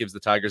think that gives the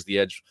Tigers the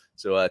edge.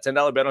 So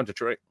 $10 bet on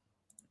Detroit.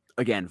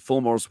 Again,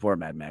 full moral support,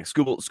 Mad Max.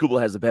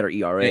 Skubal has a better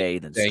ERA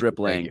than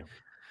Stripling.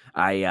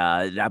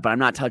 But I'm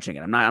not touching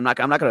it. I'm not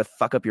going to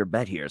fuck up your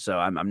bet here. So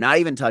I'm not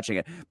even touching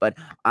it. But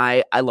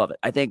I love it.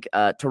 I think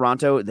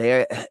Toronto,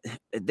 they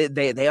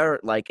are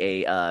like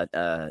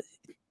a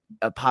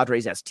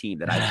Padres-esque team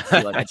that I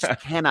feel like I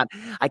just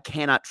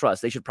cannot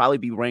trust. They should probably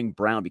be wearing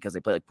brown because they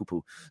play like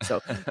poo-poo.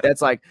 So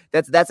that's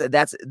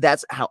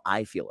how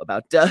I feel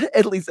about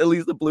at least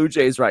the Blue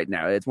Jays right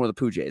now. It's more the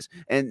Poo Jays,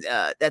 and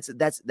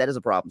that is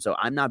a problem. So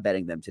I'm not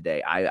betting them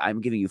today.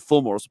 I'm giving you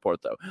full moral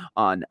support though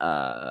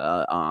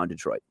on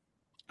Detroit.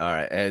 All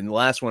right, and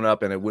last one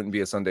up, and it wouldn't be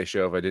a Sunday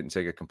show if I didn't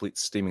take a complete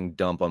steaming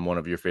dump on one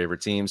of your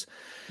favorite teams.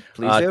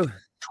 Please do.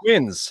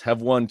 Twins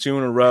have won 2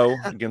 in a row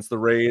against the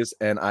Rays,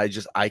 and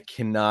I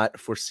cannot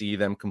foresee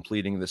them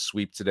completing the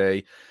sweep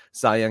today.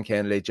 Cy Young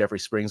candidate Jeffrey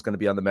Springs going to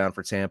be on the mound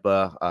for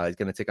Tampa. He's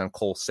going to take on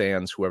Cole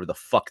Sands, whoever the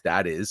fuck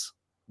that is.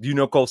 Do you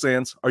know Cole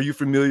Sands? Are you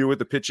familiar with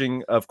the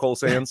pitching of Cole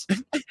Sands?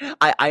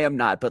 I am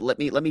not, but let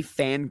me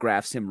fan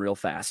graphs him real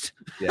fast.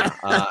 Yeah,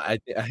 I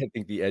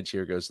think the edge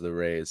here goes to the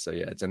Rays. So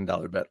yeah,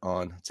 $10 bet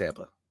on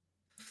Tampa.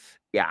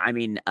 Yeah, I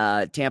mean,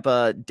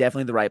 Tampa,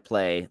 definitely the right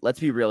play. Let's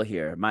be real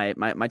here. My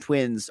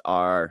Twins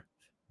are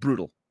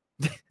brutal.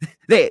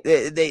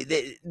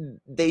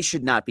 They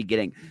should not be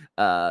getting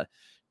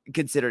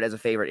considered as a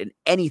favorite in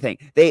anything.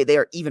 They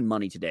are even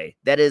money today.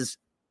 That is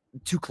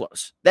too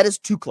close.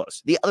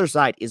 The other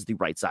side is the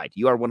right side.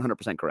 You are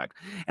 100% correct.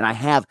 And I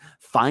have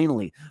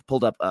finally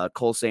pulled up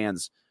Cole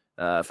Sands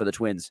for the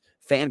Twins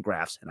fan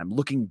graphs, and I'm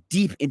looking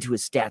deep into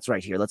his stats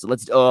right here. Let's.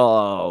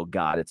 Oh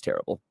God, it's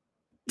terrible.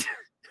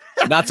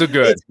 Not so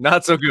good.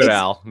 Not so good,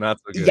 Al. Not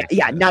so good.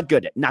 Yeah, not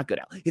good,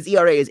 Al. His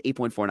ERA is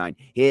 8.49.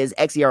 His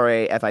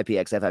xERA, FIP,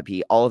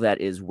 xFIP, all of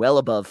that is well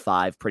above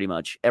 5, pretty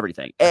much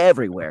everything,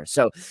 everywhere.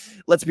 So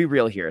let's be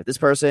real here. This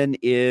person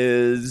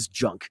is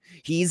junk.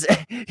 He's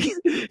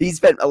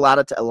spent a lot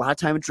of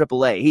time in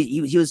AAA.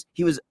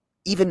 He was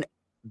even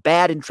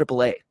bad in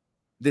AAA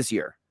this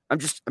year. I'm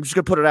just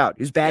gonna put it out.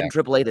 He was bad in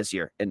AAA this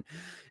year, and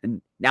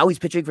now he's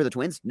pitching for the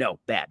Twins. No,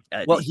 bad.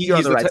 Well, he's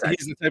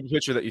the type of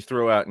pitcher that you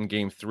throw out in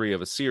Game 3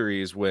 of a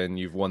series when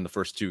you've won the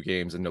first 2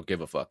 games and don't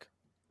give a fuck.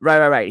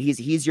 Right.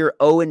 He's your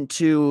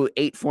 0-2,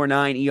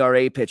 8.49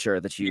 ERA pitcher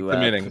that you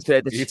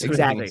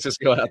exactly. Just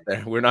go out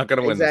there. We're not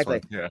going to win this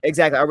one. Yeah.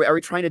 Exactly. Are we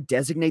trying to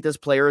designate this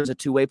player as a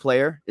 2-way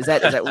player? Is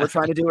that what we're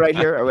trying to do right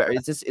here?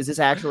 Is this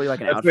actually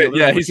like an outfielder?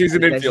 Yeah, he's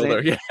an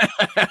infielder. Yeah.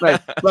 Right.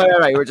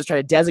 We're just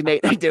trying to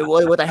designate.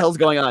 What the hell's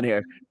going on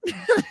here?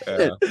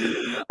 Yeah.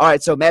 All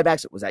right. So Mad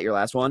Max, was that your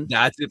last one?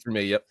 That's it for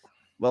me. Yep.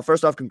 Well,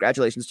 first off,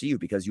 congratulations to you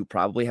because you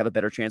probably have a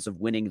better chance of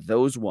winning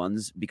those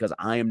ones because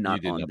I am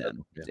not on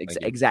them. Yeah,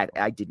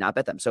 exactly. I did not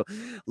bet them. So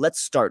let's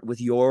start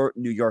with your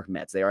New York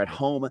Mets. They are at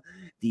home.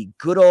 The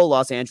good old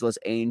Los Angeles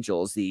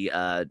Angels, the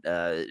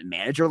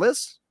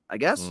managerless, I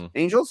guess,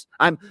 Angels.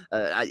 I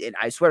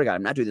swear to God,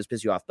 I'm not doing this to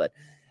piss you off, but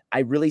I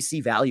really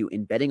see value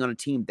in betting on a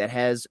team that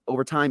has,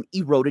 over time,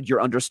 eroded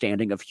your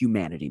understanding of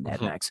humanity,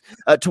 Mad Max.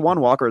 Tawan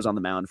Walker is on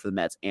the mound for the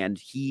Mets, and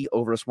he,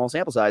 over a small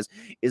sample size,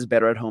 is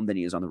better at home than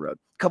he is on the road.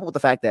 Coupled with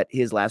the fact that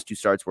his last 2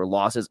 starts were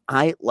losses,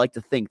 I like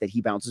to think that he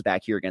bounces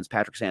back here against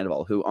Patrick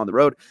Sandoval, who, on the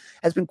road,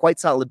 has been quite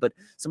solid, but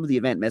some of the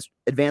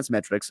advanced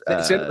metrics...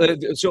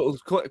 So,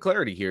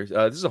 clarity here.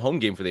 This is a home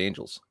game for the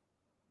Angels.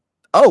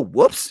 Oh,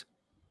 whoops.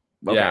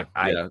 Okay,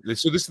 yeah.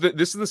 So this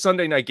is the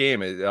Sunday night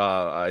game.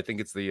 I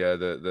think it's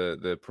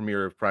the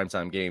premier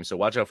primetime game. So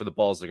watch out for the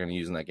balls they're going to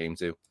use in that game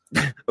too.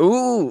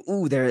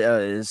 Ooh,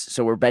 there is.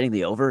 So we're betting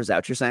the over. Is that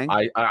what you're saying?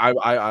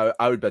 I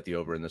would bet the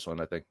over in this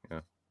one. I think. Yeah.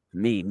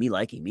 Me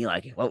like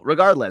it. Well,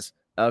 regardless.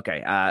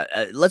 Okay,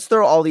 let's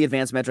throw all the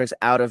advanced metrics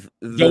out of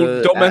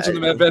the... Don't mention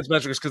the advanced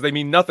metrics because they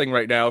mean nothing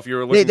right now if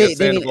you're looking at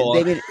Sandoval.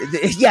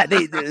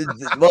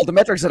 Well, the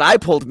metrics that I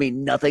pulled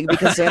mean nothing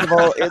because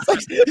Sandoval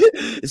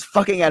is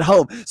fucking at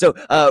home. So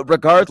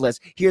regardless,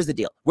 here's the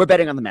deal. We're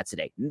betting on the Mets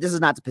today. This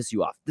is not to piss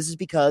you off. This is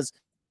because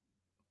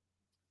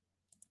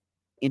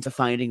into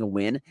finding a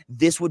win,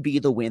 this would be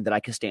the win that I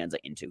Costanza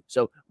into.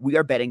 So we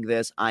are betting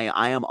this.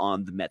 I am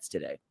on the Mets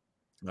today.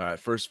 All right,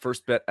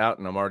 first bet out,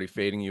 and I'm already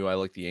fading you. I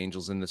like the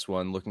Angels in this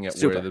one. Looking at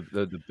where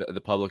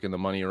the public and the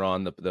money are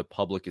on, the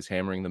public is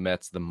hammering the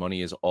Mets. The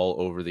money is all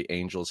over the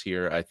Angels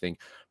here. I think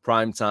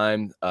prime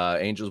time.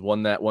 Angels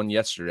won that one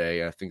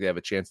yesterday. I think they have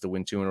a chance to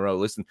win 2 in a row.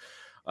 Listen,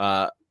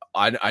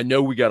 I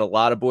know we got a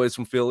lot of boys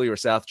from Philly or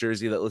South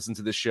Jersey that listen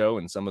to this show,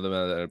 and some of them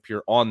that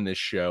appear on this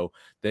show.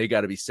 They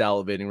got to be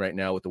salivating right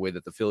now with the way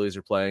that the Phillies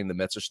are playing. The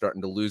Mets are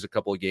starting to lose a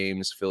couple of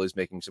games. Phillies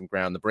making some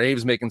ground. The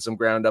Braves making some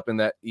ground up in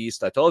that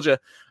East. I told you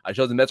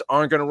the Mets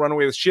aren't going to run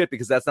away with shit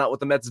because that's not what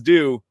the Mets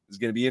do. It's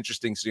going to be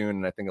interesting soon.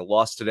 And I think a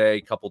loss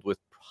today, coupled with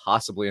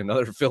possibly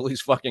another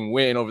Phillies fucking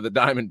win over the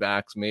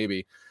Diamondbacks,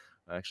 maybe.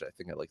 Actually, I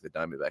think I like the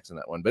Diamondbacks in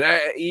that one. But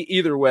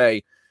either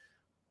way,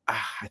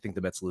 I think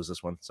the Mets lose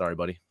this one. Sorry,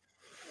 buddy.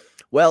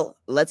 Well,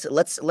 let's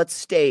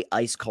stay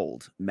ice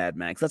cold, Mad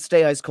Max. Let's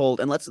stay ice cold,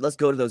 and let's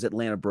go to those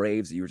Atlanta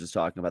Braves that you were just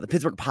talking about. The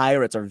Pittsburgh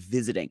Pirates are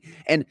visiting,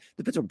 and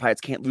the Pittsburgh Pirates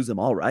can't lose them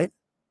all, right?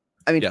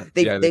 I mean,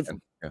 they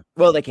can.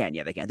 Well, they can.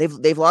 Yeah, they can.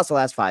 They've lost the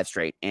last 5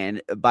 straight,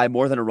 and by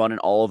more than a run in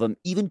all of them,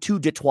 even to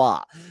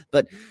Detroit.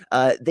 But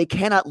they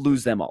cannot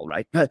lose them all,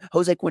 right?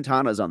 Jose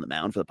Quintana is on the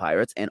mound for the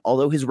Pirates, and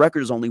although his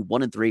record is only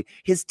 1-3,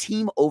 his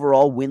team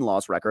overall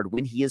win-loss record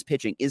when he is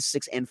pitching is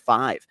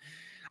 6-5.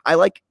 I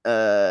like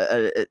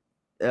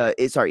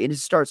in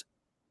his starts,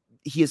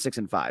 he is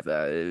 6-5.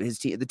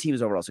 The team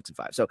is overall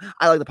 6-5. So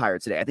I like the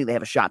Pirates today. I think they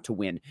have a shot to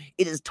win.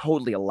 It is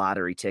totally a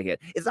lottery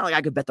ticket. It's not like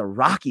I could bet the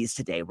Rockies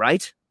today,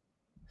 right?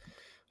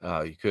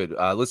 You could.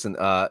 Listen,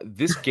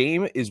 this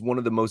game is one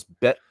of the most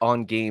bet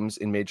on games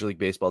in Major League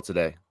Baseball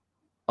today.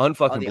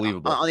 Unfucking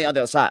believable. On the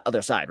other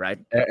side, right?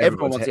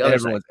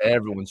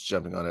 Everyone's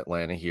jumping on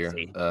Atlanta here.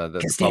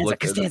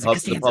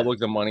 The public,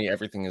 the money,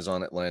 everything is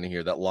on Atlanta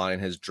here. That line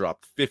has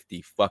dropped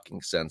 50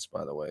 fucking cents,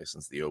 by the way,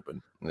 since the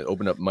open. It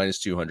opened up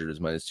 -200 is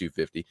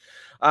 -250.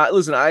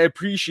 Listen, I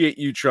appreciate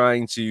you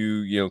trying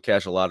to,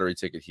 cash a lottery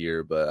ticket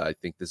here, but I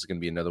think this is going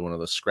to be another one of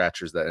those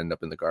scratchers that end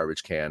up in the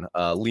garbage can.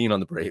 Lean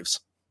on the Braves.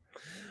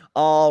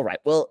 All right.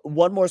 Well,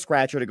 one more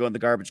scratcher to go in the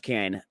garbage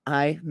can.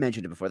 I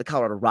mentioned it before. The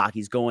Colorado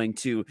Rockies going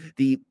to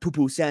the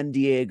poo-poo San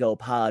Diego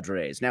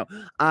Padres. Now,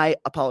 I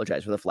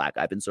apologize for the flack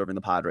I've been serving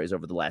the Padres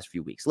over the last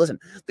few weeks. Listen,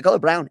 the color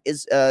brown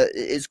is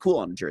cool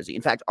on a jersey.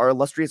 In fact, our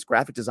illustrious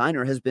graphic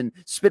designer has been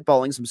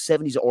spitballing some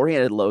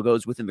 70s-oriented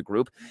logos within the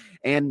group,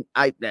 and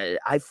I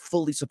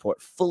fully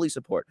support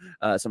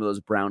some of those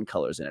brown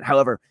colors in it.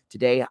 However,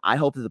 today, I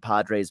hope that the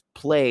Padres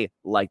play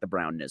like the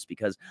brownness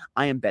because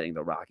I am betting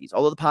the Rockies.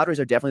 Although the Padres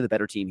are definitely the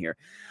better team here,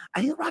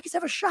 I think the Rockies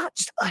have a shot,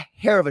 just a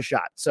hair of a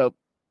shot. So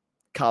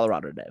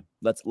Colorado today.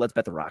 Let's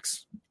bet the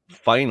Rocks.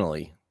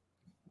 Finally,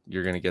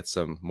 you're going to get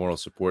some moral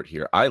support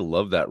here. I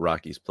love that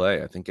Rockies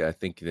play. I think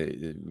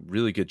the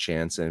really good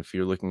chance. And if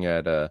you're looking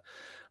at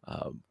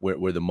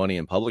where the money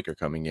and public are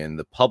coming in,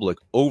 the public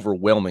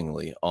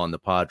overwhelmingly on the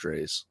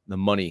Padres, the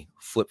money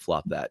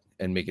flip-flop that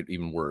and make it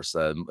even worse.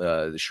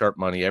 The sharp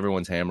money,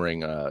 everyone's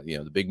hammering,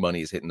 the big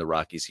money is hitting the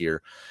Rockies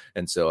here.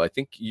 And so I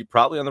think you're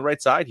probably on the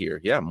right side here.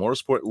 Yeah, moral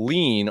support,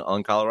 lean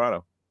on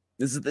Colorado.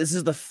 This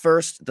is the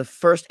first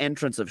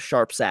entrance of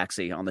Sharp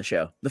Saxy on the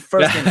show. The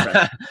first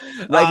entrance.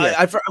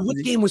 What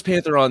game was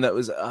Panther on? That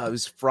was it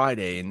was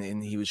Friday,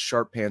 and he was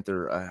Sharp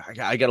Panther.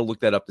 I got to look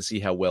that up to see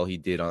how well he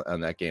did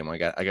on that game. I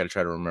got to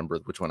try to remember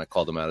which one I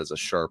called him out as a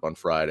Sharp on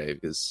Friday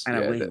because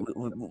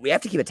we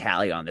have to keep a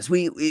tally on this.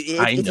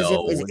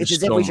 It's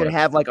as if we should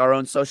have like our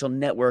own social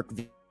network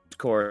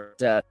Discord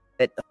that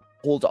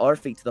holds our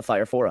feet to the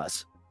fire for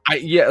us.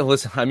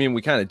 Listen, I mean,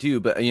 we kind of do,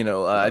 but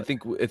I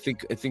think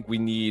we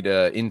need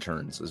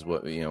interns is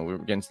what, we're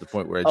getting to the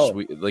point where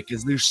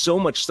because there's so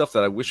much stuff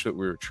that I wish that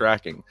we were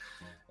tracking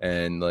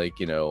and it's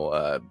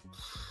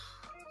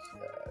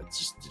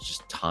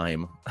just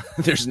time.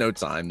 There's no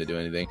time to do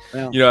anything.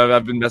 Yeah.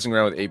 I've been messing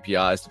around with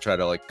APIs to try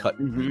to cut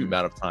the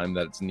amount of time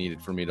that it's needed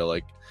for me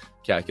to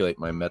calculate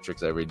my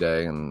metrics every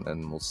day.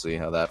 And we'll see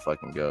how that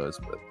fucking goes.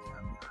 But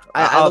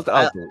I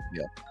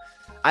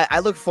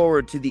look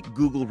forward to the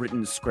Google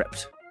written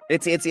script.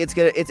 It's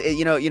good. It's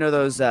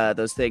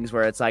those things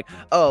where it's like,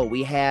 oh,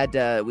 we had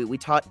we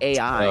taught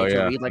AI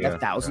to read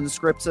 1,000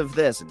 scripts of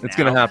this. It's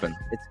gonna happen.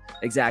 It's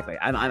exactly.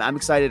 I'm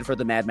excited for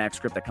the Mad Max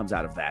script that comes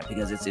out of that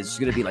because it's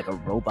gonna be like a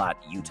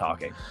robot you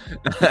talking.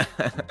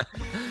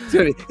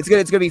 It's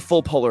gonna be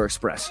full Polar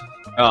Express.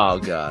 Oh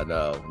God,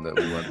 no,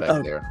 we went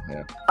back there.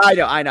 Yeah.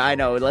 I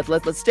know.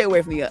 Let's stay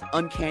away from the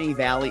uncanny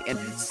valley and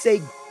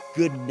say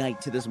good night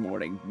to this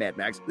morning, Mad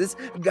Max.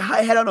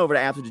 Head on over to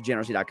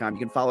AbsoluteDegeneracy.com. You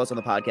can follow us on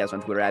the podcast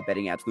on Twitter at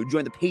Betting Absolute.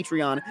 Join the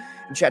Patreon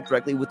and chat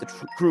directly with the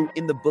crew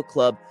in the book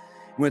club.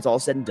 When it's all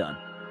said and done,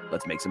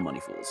 let's make some money,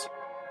 fools.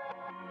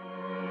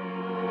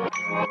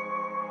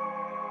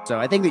 So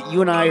I think that you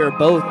and I are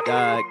both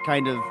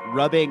kind of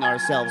rubbing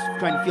ourselves,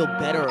 trying to feel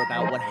better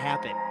about what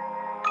happened.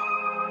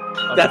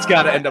 That's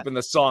got to end up in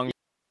the song.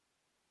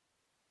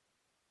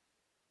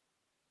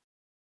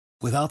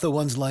 Without the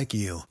ones like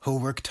you, who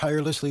work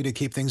tirelessly to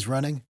keep things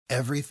running,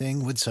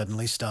 everything would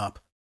suddenly stop.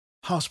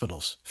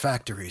 Hospitals,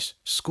 factories,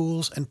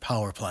 schools, and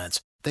power plants,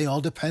 they all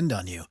depend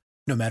on you.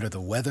 No matter the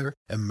weather,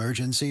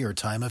 emergency, or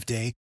time of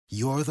day,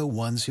 you're the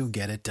ones who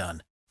get it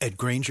done. At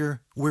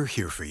Grainger, we're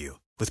here for you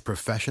with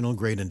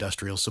professional-grade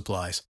industrial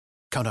supplies.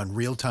 Count on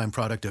real-time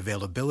product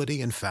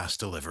availability and fast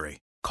delivery.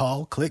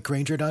 Call, click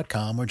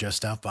Grainger.com, or just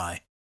stop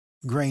by.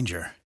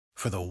 Grainger,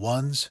 for the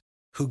ones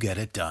who get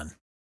it done.